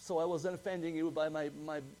mint, so I wasn't offending you by my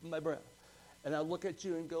breath. And I look at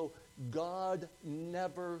you and go, God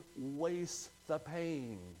never wastes the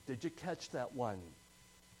pain. Did you catch that one?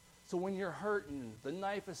 So when you're hurting, the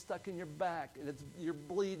knife is stuck in your back, and you're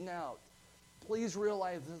bleeding out, please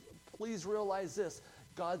realize this.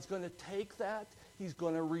 God's going to take that. He's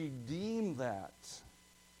going to redeem that.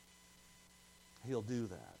 He'll do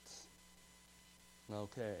that.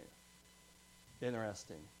 Okay.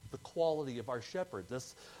 Interesting. The quality of our shepherd.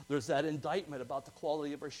 There's that indictment about the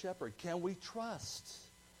quality of our shepherd. Can we trust?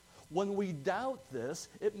 When we doubt this,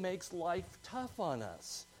 it makes life tough on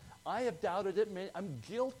us. I have doubted it. I'm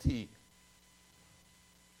guilty.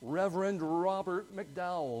 Reverend Robert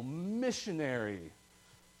McDowell, missionary.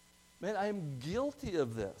 Man, I am guilty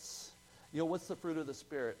of this. You know, what's the fruit of the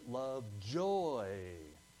Spirit? Love, joy,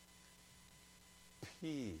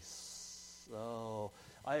 peace. Oh,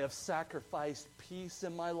 I have sacrificed peace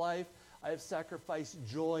in my life. I have sacrificed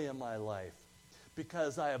joy in my life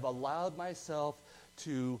because I have allowed myself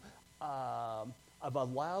to, I've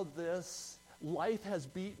allowed this. Life has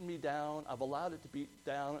beaten me down. I've allowed it to beat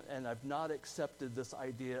down, and I've not accepted this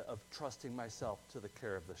idea of trusting myself to the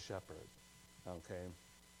care of the shepherd. Okay.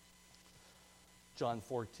 John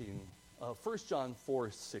 14. 1 John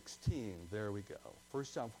 4:16. There we go. 1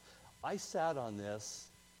 John. I sat on this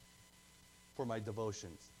for my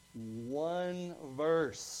devotions. One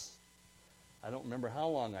verse. I don't remember how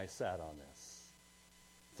long I sat on this.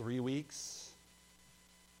 3 weeks?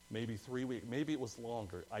 Maybe 3 weeks. Maybe it was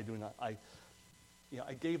longer. I do not. I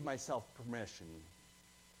gave myself permission.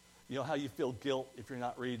 You know how you feel guilt if you're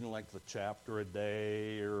not reading like the chapter a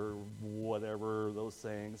day or whatever, those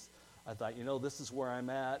things. I thought, this is where I'm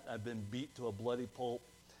at. I've been beat to a bloody pulp,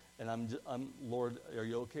 and I'm Lord, are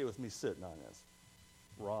you okay with me sitting on this?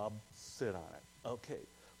 Rob, sit on it. Okay.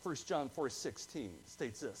 1 John 4:16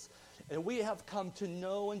 states this. And we have come to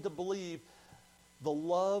know and to believe the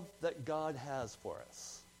love that God has for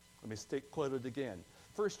us. Let me quote it again.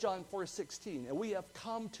 1 John 4:16. And we have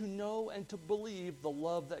come to know and to believe the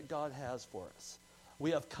love that God has for us.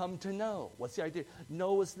 We have come to know. What's the idea?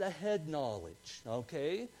 Know is the head knowledge.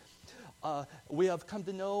 Okay? We have come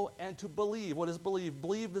to know and to believe. What is believe?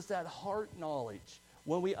 Believe is that heart knowledge.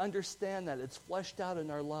 When we understand that, it's fleshed out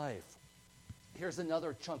in our life. Here's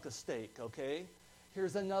another chunk of steak, okay?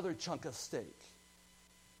 Here's another chunk of steak.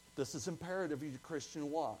 This is imperative in your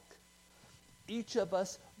Christian walk. Each of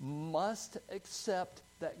us must accept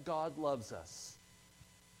that God loves us.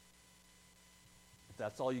 If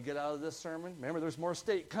that's all you get out of this sermon, remember there's more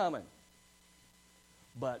steak coming.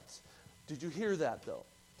 But did you hear that though?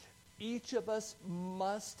 Each of us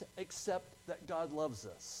must accept that God loves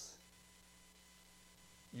us.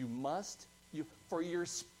 You must, for your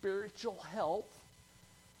spiritual health,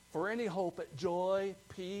 for any hope at joy,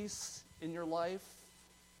 peace in your life,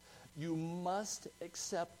 you must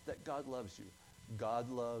accept that God loves you. God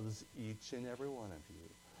loves each and every one of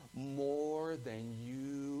you more than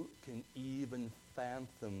you can even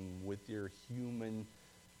fathom with your human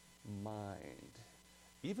mind.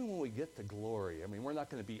 Even when we get to glory, we're not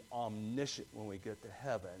going to be omniscient when we get to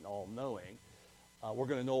heaven, all-knowing. We're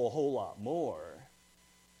going to know a whole lot more.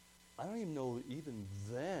 I don't even know even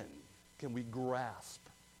then can we grasp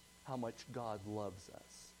how much God loves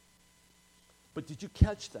us. But did you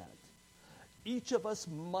catch that? Each of us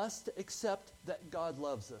must accept that God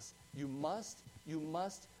loves us. You must, you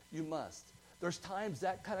must, you must. There's times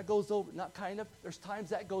that kind of goes over, not kind of, there's times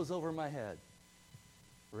that goes over my head.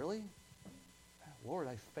 Really? Lord,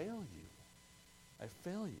 I fail you. I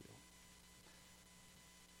fail you.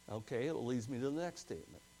 Okay, it leads me to the next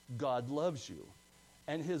statement. God loves you.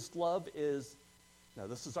 And his love is, now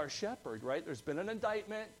this is our shepherd, right? There's been an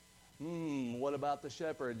indictment. What about the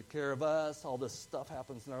shepherd? Take care of us. All this stuff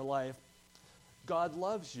happens in our life. God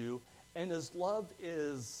loves you, and his love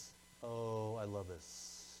is, oh, I love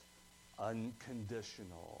this,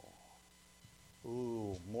 unconditional.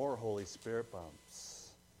 Ooh, more Holy Spirit bumps.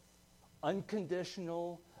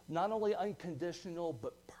 Unconditional, not only unconditional,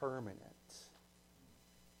 but permanent.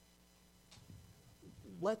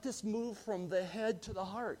 Let this move from the head to the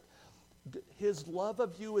heart. His love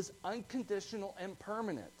of you is unconditional and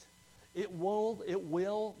permanent. It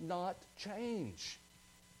will not change.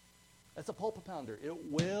 That's a pulpit pounder.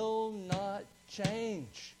 It will not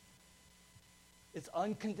change. It's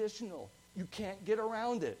unconditional. You can't get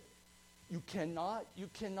around it. You cannot.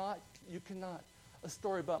 A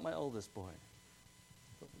story about my oldest boy.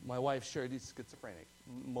 My wife, shared he's schizophrenic.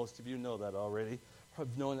 Most of you know that already.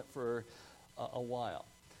 I've known it for a while.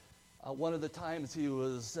 One of the times he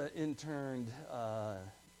was interned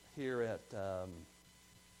here at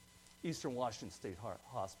Eastern Washington State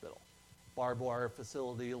Hospital. Barbed wire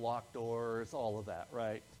facility, locked doors, all of that,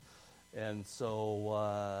 right? And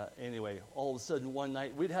so anyway, all of a sudden one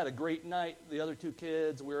night, we'd had a great night, the other two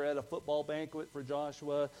kids. We were at a football banquet for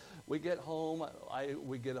Joshua. We get home,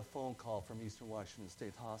 we get a phone call from Eastern Washington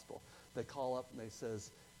State Hospital. They call up and they says,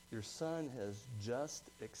 your son has just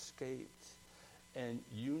escaped, and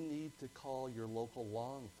you need to call your local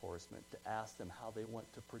law enforcement to ask them how they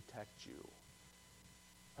want to protect you.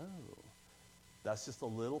 Oh, that's just a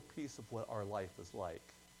little piece of what our life is like.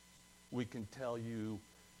 We can tell you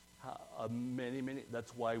how, many,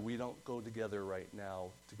 that's why we don't go together right now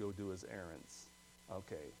to go do his errands,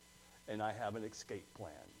 okay? And I have an escape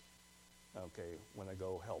plan, okay, when I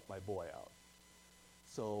go help my boy out.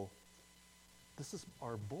 So this is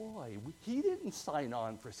our boy. He didn't sign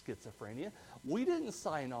on for schizophrenia. We didn't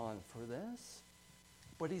sign on for this,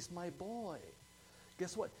 but he's my boy.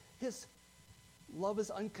 Guess what? His love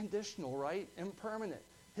is unconditional, right? And permanent.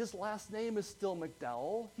 His last name is still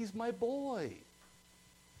McDowell. He's my boy.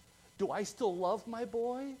 Do I still love my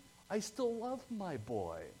boy? I still love my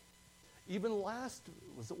boy. Even last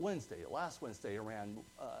Wednesday, I ran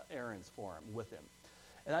errands for him with him.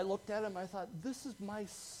 And I looked at him, I thought, this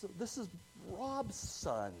is Rob's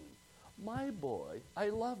son, my boy. I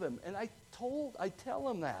love him. And I tell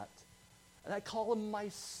him that. And I call him my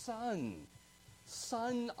son.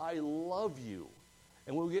 Son, I love you.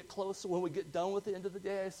 And when we get close, when we get done with the end of the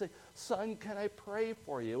day, I say, son, can I pray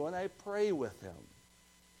for you? And I pray with him.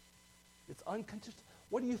 It's unconditional.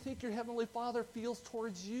 What do you think your Heavenly Father feels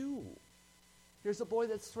towards you? Here's a boy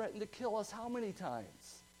that's threatened to kill us how many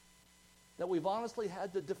times? That we've honestly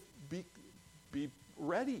had to be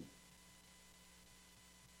ready.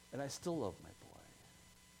 And I still love my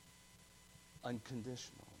boy.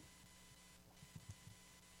 Unconditional.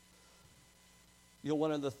 You know,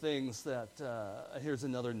 one of the things that, here's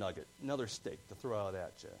another nugget, another steak to throw out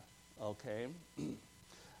at you, okay?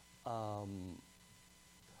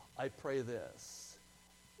 I pray this.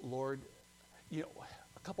 Lord, you know,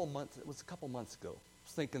 it was a couple months ago, I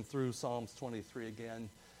was thinking through Psalms 23 again,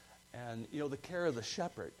 and, you know, the care of the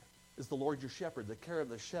shepherd is the Lord your shepherd, the care of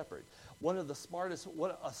the shepherd. A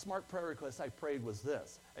smart prayer request I prayed was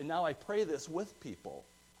this, and now I pray this with people.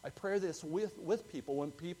 I pray this with people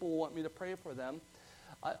when people want me to pray for them.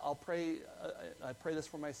 I pray this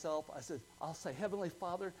for myself. I'll say, Heavenly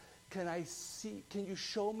Father, can you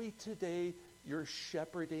show me today your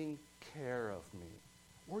shepherding care of me?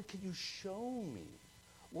 Lord, can you show me?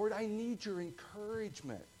 Lord, I need your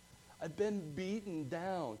encouragement. I've been beaten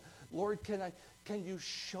down. Lord, can you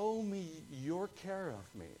show me your care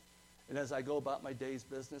of me? And as I go about my day's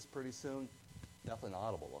business pretty soon, nothing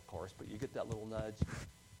audible, of course, but you get that little nudge.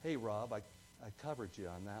 Hey, Rob, I covered you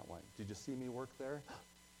on that one. Did you see me work there?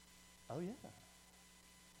 Oh, yeah.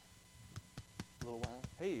 A little while.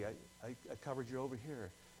 Hey, I covered you over here.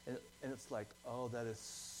 And it's like, oh, that is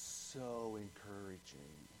so encouraging.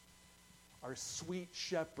 Our sweet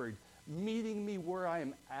shepherd meeting me where I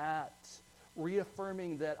am at,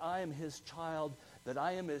 reaffirming that I am his child, that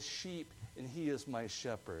I am his sheep, and he is my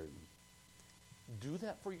shepherd. Do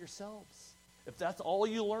that for yourselves. If that's all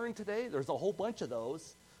you learn today, there's a whole bunch of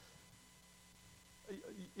those.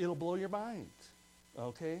 it'll blow your mind,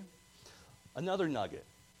 okay? Another nugget.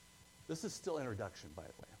 This is still introduction, by the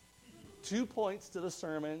way. 2 points to the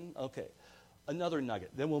sermon. Okay. Another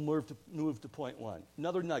nugget. Then we'll move to point 1.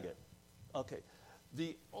 Another nugget. Okay.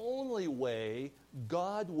 The only way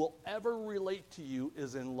God will ever relate to you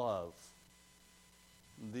is in love.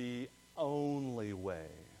 The only way.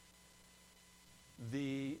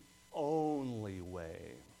 The only way.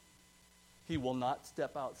 He will not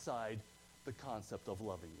step outside the concept of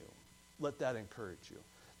loving you. Let that encourage you.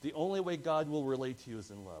 The only way God will relate to you is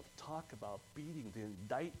in love. Talk about beating the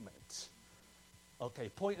indictment. Okay,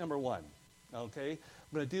 point number 1. Okay, I'm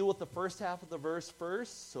going to deal with the first half of the verse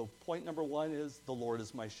first. So point number 1 is the Lord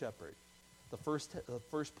is my shepherd. The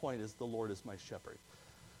first point is the Lord is my shepherd.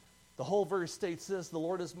 The whole verse states this: the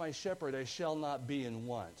Lord is my shepherd, I shall not be in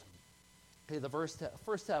want. Okay, the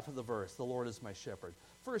first half of the verse, the Lord is my shepherd.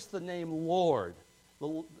 First, the name Lord.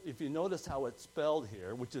 If you notice how it's spelled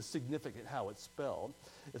here, which is significant how it's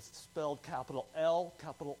spelled capital L,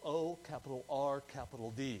 capital O, capital R,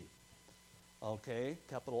 capital D. Okay,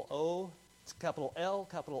 capital O, capital L,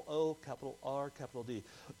 capital O, capital R, capital D.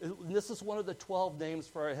 This is one of the 12 names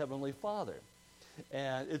for our Heavenly Father.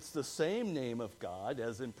 And it's the same name of God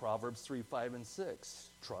as in Proverbs 3, 5, and 6.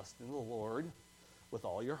 Trust in the Lord with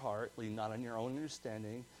all your heart, lean not on your own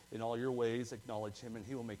understanding. In all your ways acknowledge Him, and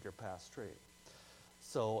He will make your path straight.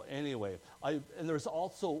 So anyway, and there's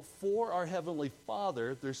also, for our Heavenly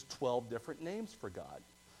Father, there's 12 different names for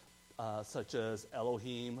God, such as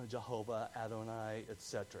Elohim, Jehovah, Adonai,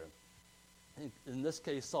 etc. In this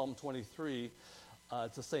case, Psalm 23,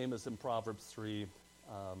 it's the same as in Proverbs 3.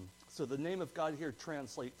 So the name of God here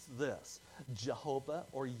translates this, Jehovah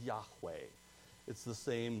or Yahweh. It's the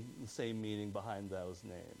same meaning behind those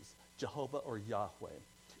names, Jehovah or Yahweh.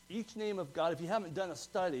 Each name of God, if you haven't done a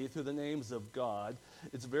study through the names of God,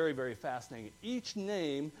 it's very, very fascinating. Each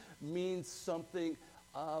name means something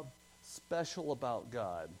special about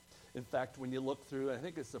God. In fact, when you look through, I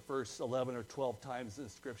think it's the first 11 or 12 times in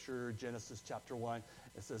Scripture, Genesis chapter 1,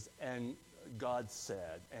 it says, and God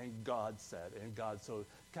said, and God said, and God, so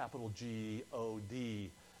capital G-O-D.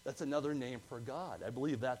 That's another name for God. I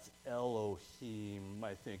believe that's Elohim,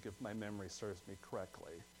 I think, if my memory serves me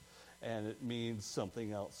correctly. And it means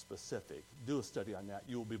something else specific. Do a study on that.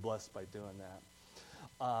 You will be blessed by doing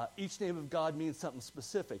that. Each name of God means something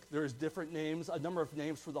specific. There's different names, a number of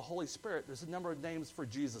names for the Holy Spirit. There's a number of names for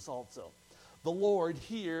Jesus also. The Lord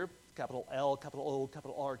here, capital L, capital O,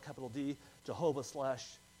 capital R, capital D, Jehovah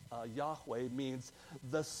 / Yahweh means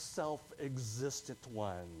the self-existent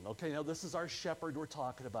one. Okay, now this is our shepherd we're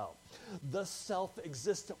talking about. The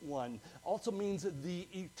self-existent one also means the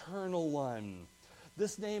eternal one.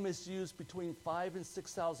 This name is used between 5,000 and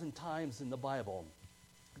 6,000 times in the Bible.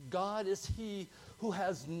 God is He who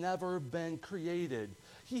has never been created.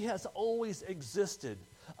 He has always existed,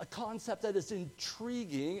 a concept that is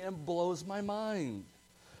intriguing and blows my mind.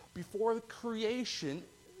 Before creation,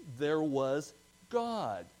 there was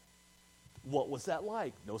God. What was that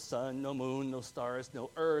like? No sun, no moon, no stars, no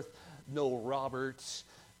earth, no Robert.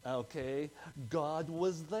 Okay? God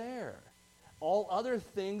was there. All other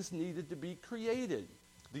things needed to be created.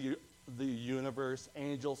 The universe,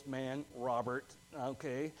 angels, man, Robert,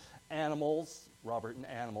 okay? Animals, Robert and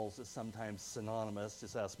animals is sometimes synonymous.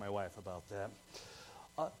 Just ask my wife about that.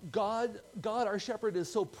 God, our shepherd,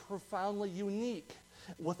 is so profoundly unique,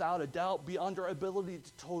 without a doubt, beyond our ability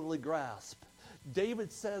to totally grasp.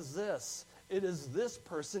 David says this, it is this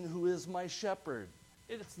person who is my shepherd.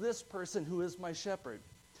 It's this person who is my shepherd.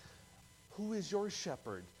 Who is your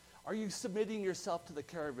shepherd? Are you submitting yourself to the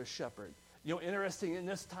care of a shepherd? You know, interesting, in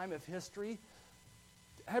this time of history,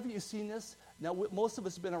 haven't you seen this? Now, most of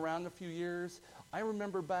us have been around a few years. I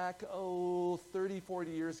remember back, 30,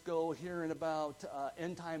 40 years ago, hearing about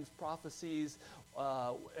end times prophecies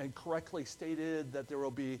and correctly stated that there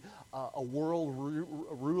will be a world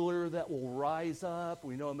ruler that will rise up.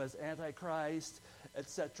 We know him as Antichrist,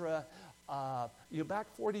 etc. Back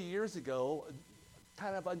 40 years ago,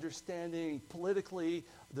 kind of understanding politically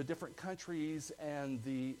the different countries and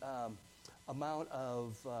the amount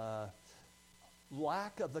of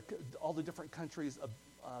lack of all the different countries'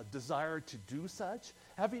 desire to do such.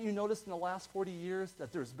 Haven't you noticed in the last 40 years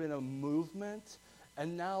that there's been a movement,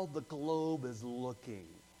 and now the globe is looking?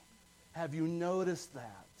 Have you noticed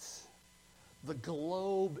that? The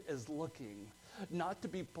globe is looking. Not to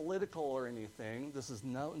be political or anything. This is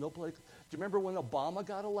no political. Do you remember when Obama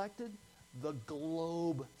got elected? The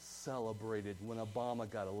globe celebrated when Obama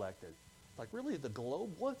got elected. Like, really, the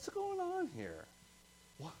globe? What's going on here?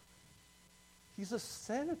 What? He's a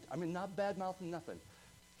senator. I mean, not bad-mouthing nothing.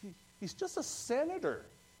 He's just a senator.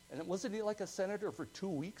 And wasn't he like a senator for 2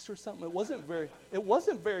 weeks or something? It wasn't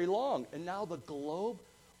very long. And now the globe,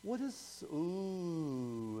 there's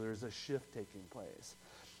a shift taking place.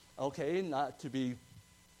 Okay, not to be,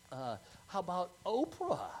 how about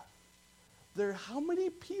Oprah? How many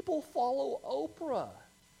people follow Oprah?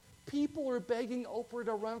 People are begging Oprah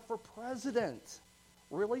to run for president.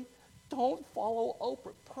 Really? Don't follow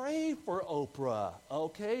Oprah. Pray for Oprah,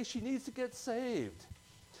 okay? She needs to get saved.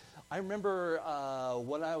 I remember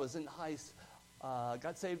when I was in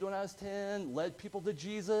got saved when I was 10, led people to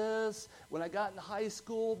Jesus. When I got in high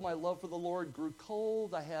school, my love for the Lord grew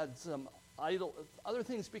cold. I had some other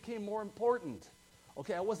things became more important.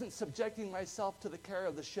 Okay, I wasn't subjecting myself to the care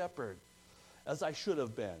of the shepherd as I should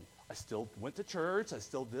have been. I still went to church, I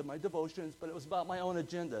still did my devotions, but it was about my own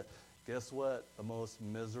agenda. Guess what? The most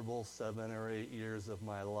miserable 7 or 8 years of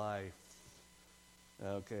my life.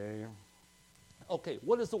 Okay,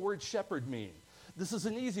 what does the word shepherd mean? This is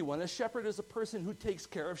an easy one. A shepherd is a person who takes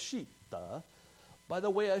care of sheep. Duh. By the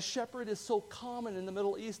way, a shepherd is so common in the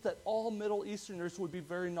Middle East that all Middle Easterners would be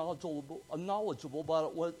very knowledgeable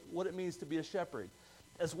about what it means to be a shepherd,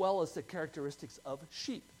 as well as the characteristics of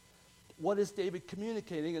sheep. What is David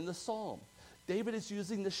communicating in the psalm? David is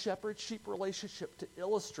using the shepherd-sheep relationship to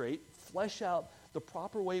illustrate, flesh out the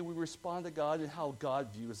proper way we respond to God and how God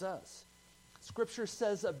views us. Scripture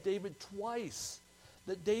says of David twice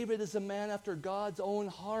that David is a man after God's own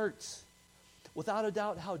heart. Without a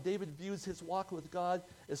doubt, how David views his walk with God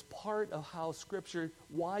is part of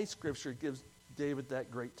why Scripture gives David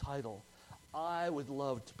that great title. I would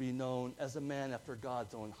love to be known as a man after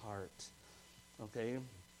God's own heart. Okay?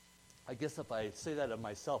 I guess if I say that of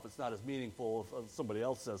myself, it's not as meaningful if somebody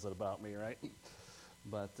else says it about me, right?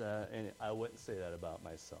 But I wouldn't say that about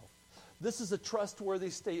myself. This is a trustworthy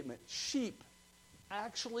statement. Sheep,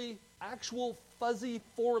 actual fuzzy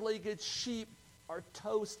four-legged sheep are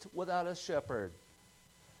toast without a shepherd.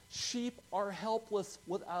 Sheep are helpless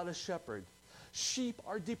without a shepherd. Sheep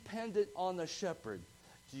are dependent on the shepherd.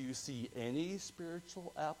 Do you see any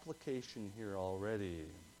spiritual application here already?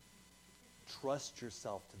 Trust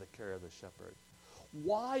yourself to the care of the shepherd.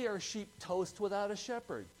 Why are sheep toast without a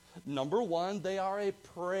shepherd? Number one, they are a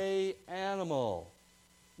prey animal.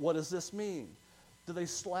 What does this mean? Do they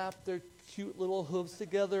slap their cute little hooves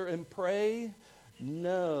together and pray?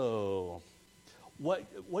 No. What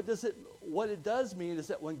it does mean is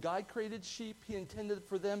that when God created sheep, he intended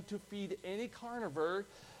for them to feed any carnivore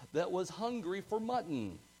that was hungry for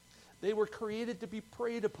mutton. They were created to be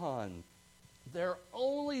preyed upon. Their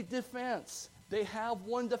only defense, they have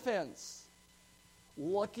one defense.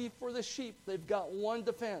 Lucky for the sheep, they've got one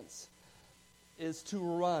defense, is to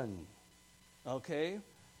run. Okay?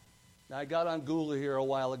 Now, I got on Google here a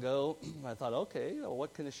while ago. I thought, okay, well,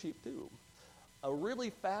 what can a sheep do? A really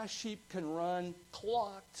fast sheep can run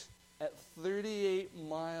clocked at 38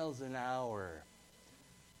 miles an hour.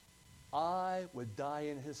 I would die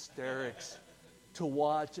in hysterics to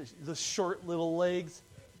watch the short little legs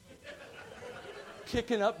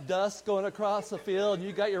kicking up dust going across the field.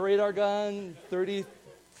 You got your radar gun,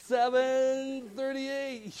 37,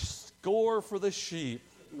 38, score for the sheep.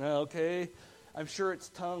 Okay? I'm sure its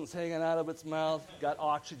tongue's hanging out of its mouth, got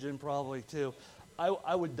oxygen probably too.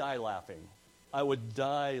 I would die laughing. I would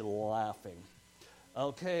die laughing.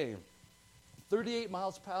 Okay, 38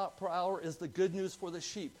 miles per hour is the good news for the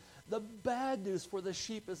sheep. The bad news for the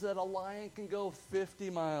sheep is that a lion can go 50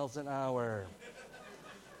 miles an hour.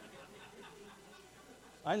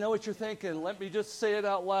 I know what you're thinking. Let me just say it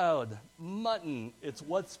out loud. Mutton, it's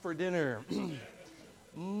what's for dinner.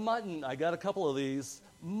 Mutton, I got a couple of these.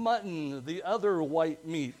 Mutton, the other white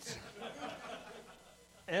meat.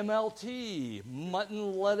 MLT,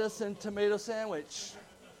 mutton, lettuce, and tomato sandwich.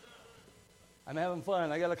 I'm having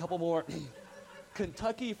fun. I got a couple more.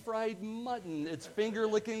 Kentucky Fried Mutton, it's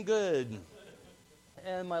finger-licking good.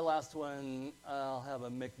 And my last one, I'll have a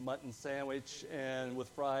McMutton sandwich, and with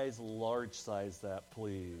fries, large size that,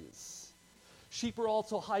 please. Sheep are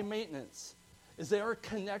also high maintenance. Is there a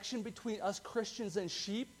connection between us Christians and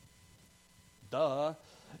sheep? Duh.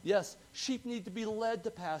 Yes, sheep need to be led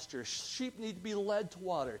to pasture. Sheep need to be led to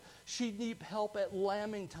water. Sheep need help at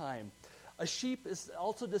lambing time. A sheep is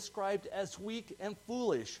also described as weak and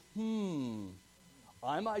foolish.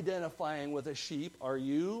 I'm identifying with a sheep. Are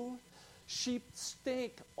you? Sheep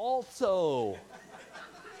stink also.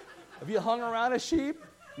 Have you hung around a sheep?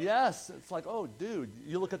 Yes. It's like, oh, dude,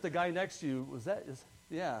 you look at the guy next to you.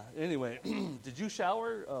 Yeah. Anyway, did you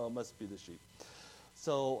shower? Oh, must be the sheep.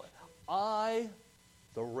 So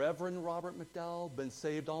the Reverend Robert McDowell, been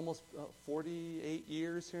saved almost 48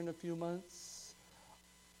 years here in a few months.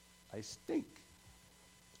 I stink.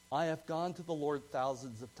 I have gone to the Lord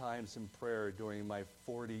thousands of times in prayer during my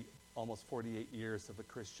almost 48 years of a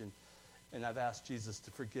Christian, and I've asked Jesus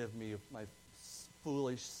to forgive me of my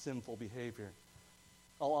foolish, sinful behavior.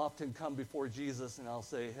 I'll often come before Jesus and I'll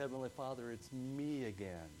say, Heavenly Father, it's me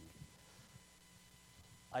again.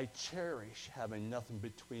 I cherish having nothing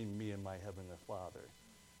between me and my Heavenly Father.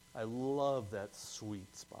 I love that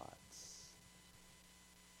sweet spot.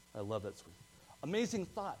 I love that sweet. Amazing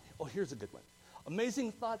thought. Oh, here's a good one.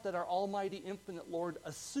 Amazing thought that our almighty, infinite Lord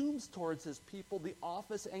assumes towards his people the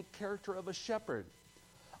office and character of a shepherd.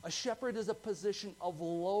 A shepherd is a position of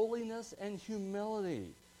lowliness and humility.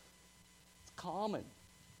 It's common.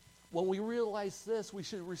 When we realize this, we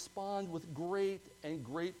should respond with great and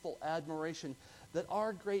grateful admiration that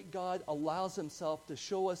our great God allows himself to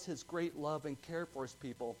show us his great love and care for his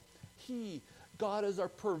people. God is our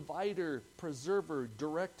provider, preserver,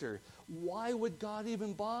 director. Why would God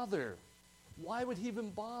even bother? Why would he even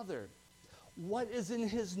bother? What is in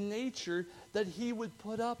his nature that he would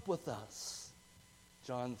put up with us?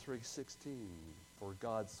 John 3:16, for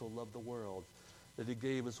God so loved the world that he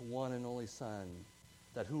gave his one and only Son,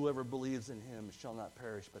 that whoever believes in him shall not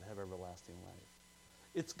perish but have everlasting life.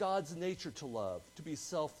 It's God's nature to love, to be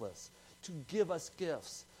selfless, to give us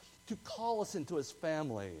gifts, to call us into his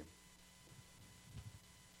family.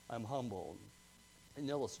 I'm humbled. An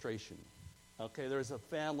illustration. Okay, there's a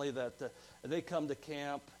family that they come to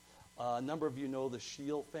camp. A number of you know the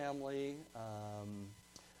Shield family.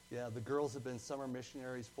 The girls have been summer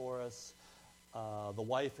missionaries for us. The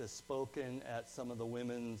wife has spoken at some of the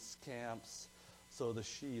women's camps. So the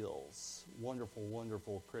Shields, wonderful,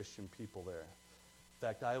 wonderful Christian people there. In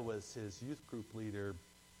fact, I was his youth group leader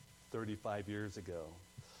 35 years ago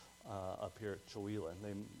up here at Chewelah.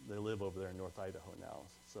 They live over there in North Idaho now.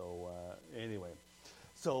 So anyway,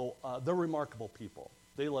 they're remarkable people.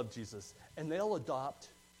 They love Jesus. And they'll adopt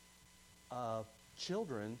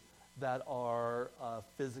children that are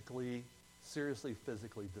seriously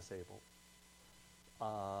physically disabled.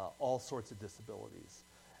 All sorts of disabilities.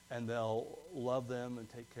 And they'll love them and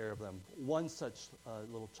take care of them. One such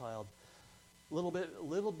little child,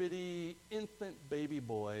 little bitty infant baby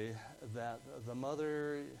boy, that the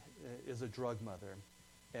mother is a drug mother.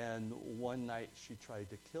 And one night she tried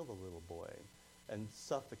to kill the little boy and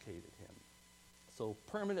suffocated him. So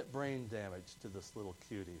permanent brain damage to this little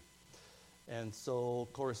cutie. And so,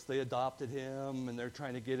 of course, they adopted him, and they're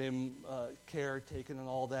trying to get him care taken and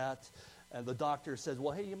all that. And the doctor says,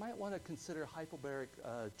 well, hey, you might want to consider hyperbaric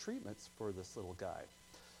treatments for this little guy.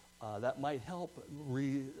 That might help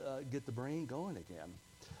get the brain going again.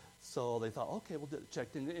 So they thought, okay, we'll check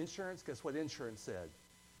into insurance. Guess what insurance said?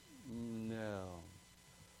 No.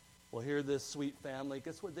 Well, here this sweet family,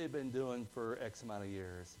 guess what they've been doing for X amount of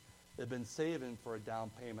years? They've been saving for a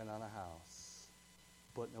down payment on a house.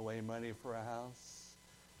 Putting away money for a house.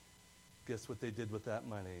 Guess what they did with that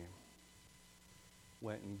money?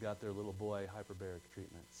 Went and got their little boy hyperbaric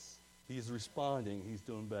treatments. He's responding. He's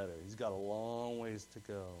doing better. He's got a long ways to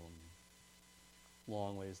go.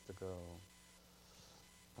 Long ways to go.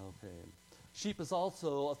 Okay. Sheep is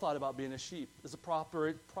also a thought about being a sheep. It's a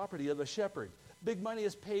property of a shepherd. Big money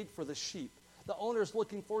is paid for the sheep. The owner is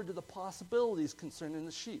looking forward to the possibilities concerning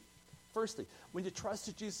the sheep. Firstly, when you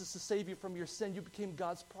trusted Jesus to save you from your sin, you became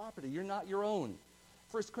God's property. You're not your own.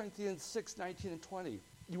 1 Corinthians 6:19 and 20.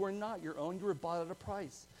 You are not your own. You were bought at a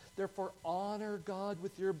price. Therefore, honor God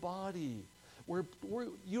with your body.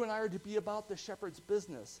 You and I are to be about the shepherd's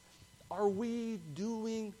business. Are we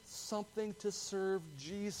doing something to serve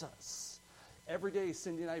Jesus? Every day,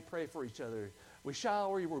 Cindy and I pray for each other. We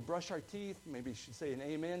shower, we brush our teeth. Maybe you should say an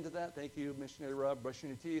amen to that. Thank you, Missionary Rob, brushing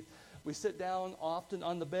your teeth. We sit down often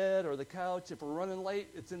on the bed or the couch. If we're running late,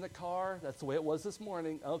 it's in the car. That's the way it was this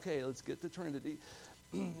morning. Okay, let's get to Trinity.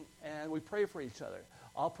 And we pray for each other.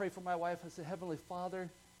 I'll pray for my wife. I say, Heavenly Father,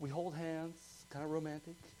 we hold hands, kind of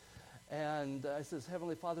romantic. And I says,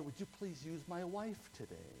 Heavenly Father, would you please use my wife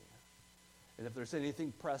today? And if there's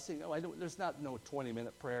anything pressing, there's not no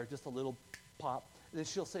 20-minute prayer, just a little pop. And then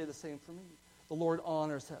she'll say the same for me. The Lord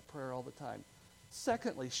honors that prayer all the time.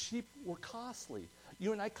 Secondly, sheep were costly.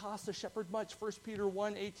 You and I cost the shepherd much. 1 Peter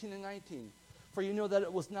 1:18 and 19. For you know that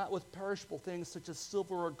it was not with perishable things such as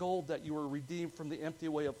silver or gold that you were redeemed from the empty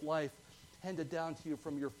way of life handed down to you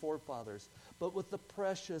from your forefathers, but with the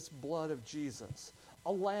precious blood of Jesus,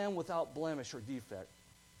 a lamb without blemish or defect.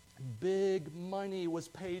 Big money was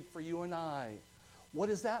paid for you and I. What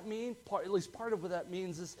does that mean? At least part of what that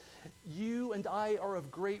means is you and I are of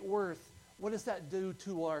great worth. What does that do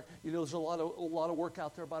to our, there's a lot of work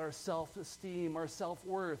out there about our self-esteem, our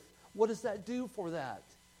self-worth. What does that do for that?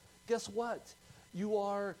 Guess what? You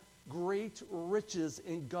are great riches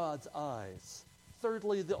in God's eyes.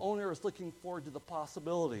 Thirdly, the owner is looking forward to the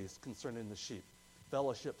possibilities concerning the sheep.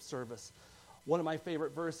 Fellowship, service. One of my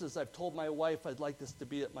favorite verses, I've told my wife I'd like this to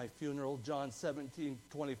be at my funeral, John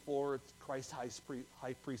 17:24. It's Christ's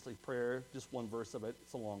high priestly prayer, just one verse of it.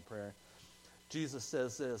 It's a long prayer. Jesus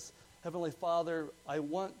says this, Heavenly Father, I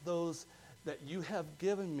want those that you have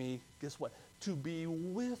given me, guess what, to be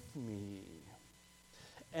with me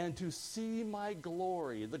and to see my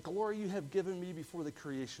glory, the glory you have given me before the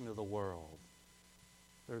creation of the world.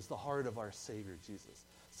 There's the heart of our Savior, Jesus.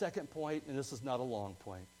 Second point, and this is not a long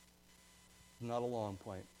point,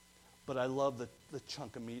 but I love the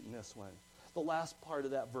chunk of meat in this one. The last part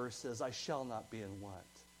of that verse says, I shall not be in want.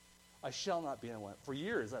 I shall not be in want. For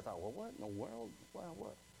years I thought, well, what in the world?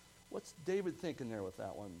 What's David thinking there with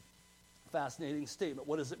that one? Fascinating statement.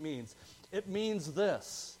 What does it mean? It means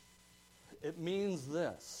this. It means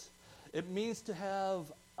to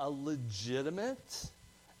have a legitimate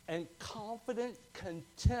and confident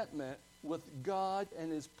contentment with God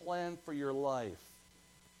and his plan for your life.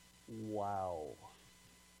 Wow.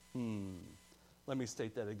 Let me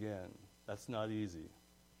state that again. That's not easy.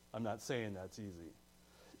 I'm not saying that's easy.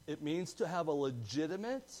 It means to have a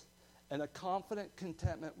legitimate and a confident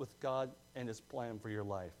contentment with God and his plan for your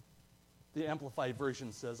life. The Amplified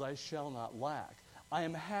Version says, I shall not lack. I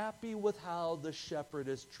am happy with how the shepherd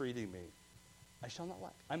is treating me. I shall not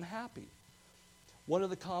lack. I'm happy. One of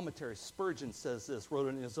the commentaries, Spurgeon says this, wrote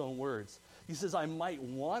it in his own words. He says, I might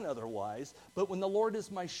want otherwise, but when the Lord is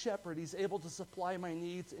my shepherd, he's able to supply my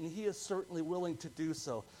needs, and he is certainly willing to do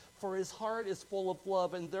so. For his heart is full of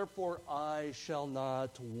love, and therefore I shall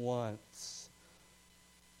not want.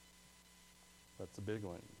 That's a big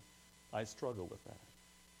one. I struggle with that.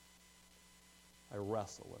 I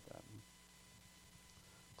wrestle with that.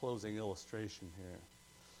 Closing illustration here.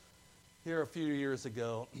 Here a few years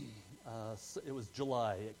ago, it was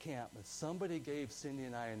July at camp, and somebody gave Cindy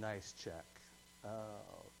and I a nice check.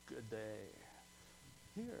 Oh, good day.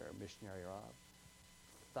 Here, missionary Rob,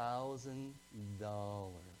 $1,000.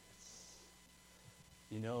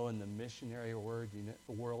 You know, in the missionary world, you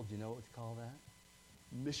know what you call that?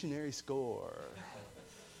 Missionary score.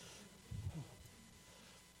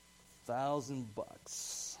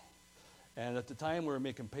 $1,000. And at the time we were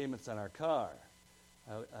making payments on our car,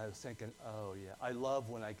 I was thinking, oh yeah, I love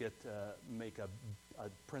when I get to make a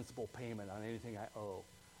principal payment on anything I owe.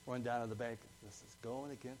 Run down to the bank, this is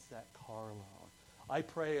going against that car loan. I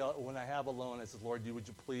pray when I have a loan, I says, Lord, would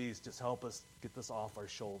you please just help us get this off our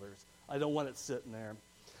shoulders. I don't want it sitting there.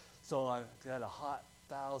 So I got a hot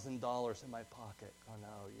 $1,000 in my pocket. Oh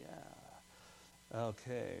no, yeah.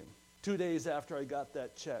 Okay. 2 days after I got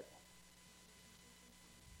that check,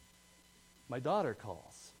 my daughter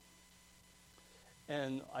calls.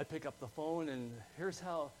 And I pick up the phone, and here's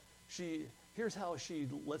how she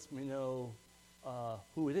lets me know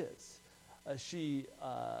who it is. She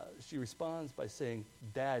responds by saying,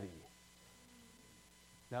 Daddy.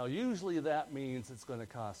 Now, usually that means it's going to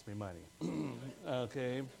cost me money.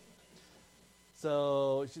 Okay?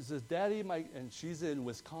 So she says, Daddy, and she's in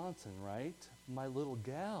Wisconsin, right? My little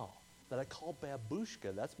gal that I call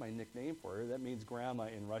Babushka. That's my nickname for her. That means grandma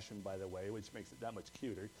in Russian, by the way, which makes it that much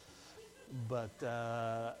cuter. But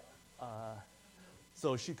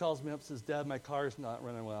so she calls me up and says, Dad, my car's not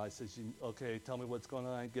running well. I said, okay, tell me what's going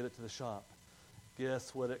on. Get it to the shop.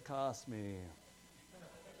 Guess what it cost me?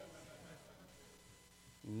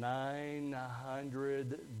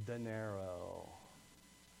 900 dinero.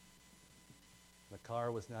 The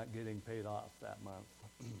car was not getting paid off that month.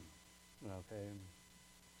 Okay,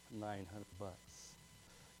 $900.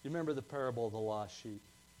 You remember the parable of the lost sheep?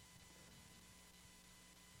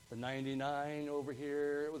 The 99 over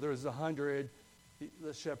here, there's 100.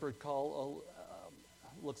 The shepherd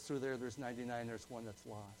looks through there, there's 99, there's one that's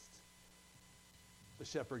lost. The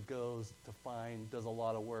shepherd goes does a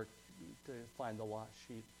lot of work to find the lost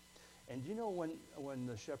sheep. And you know when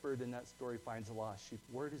the shepherd in that story finds a lost sheep,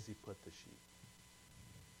 where does he put the sheep?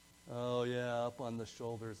 Oh yeah, up on the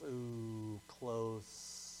shoulders. Ooh,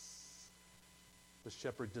 close. The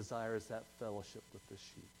shepherd desires that fellowship with the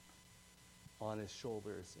sheep on his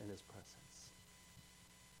shoulders in his presence.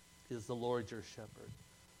 Is the Lord your shepherd?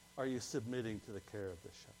 Are you submitting to the care of the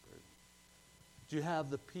shepherd? Do you have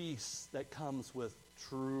the peace that comes with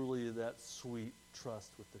truly that sweet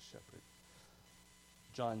trust with the shepherd?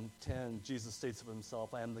 John 10, Jesus states of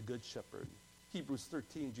himself, I am the good shepherd. Hebrews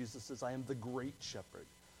 13, Jesus says, I am the great shepherd.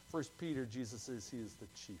 1 Peter, Jesus says he is the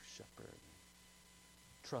chief shepherd.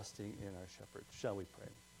 Trusting in our shepherd. Shall we pray?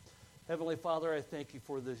 Heavenly Father, I thank you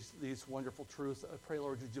for these wonderful truths. I pray,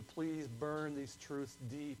 Lord, would you please burn these truths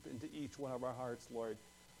deep into each one of our hearts, Lord.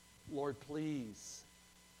 Lord, please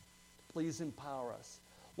empower us.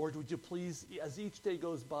 Lord, would you please, as each day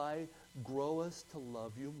goes by, grow us to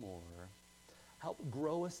love you more. Help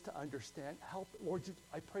grow us to understand. Help, Lord,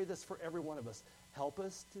 I pray this for every one of us. Help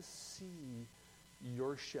us to see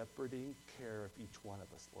your shepherding care of each one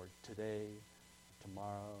of us, Lord, today,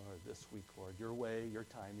 tomorrow, or this week, Lord. Your way, your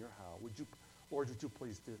time, your how. Lord, would you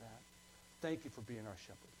please do that? Thank you for being our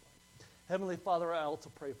shepherd, Lord. Heavenly Father, I also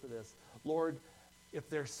pray for this. Lord, if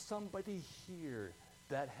there's somebody here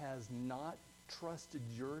that has not trusted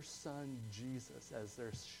your Son, Jesus,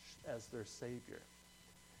 as their Savior,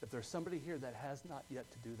 if there's somebody here that has not yet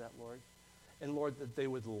to do that, Lord, and Lord, that they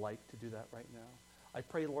would like to do that right now, I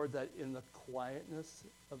pray, Lord, that in the quietness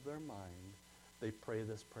of their mind, they pray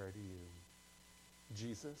this prayer to you.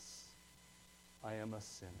 Jesus, I am a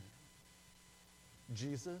sinner.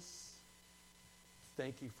 Jesus,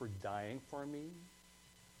 thank you for dying for me,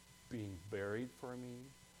 being buried for me,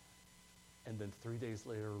 and then 3 days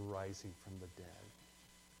later rising from the dead.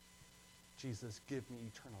 Jesus, give me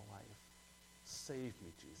eternal life. Save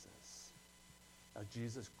me, Jesus. Now,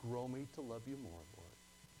 Jesus, grow me to love you more, Lord.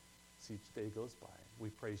 As each day goes by, we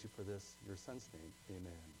praise you for this in your Son's name.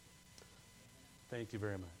 Amen. Thank you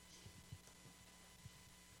very much.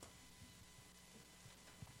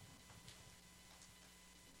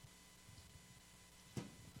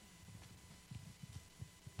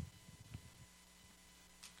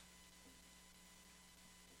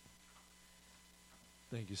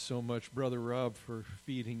 Thank you so much, Brother Rob, for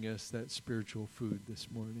feeding us that spiritual food this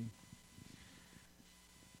morning.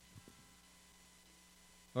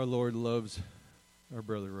 Our Lord loves our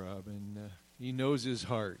Brother Rob, and he knows his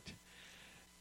heart.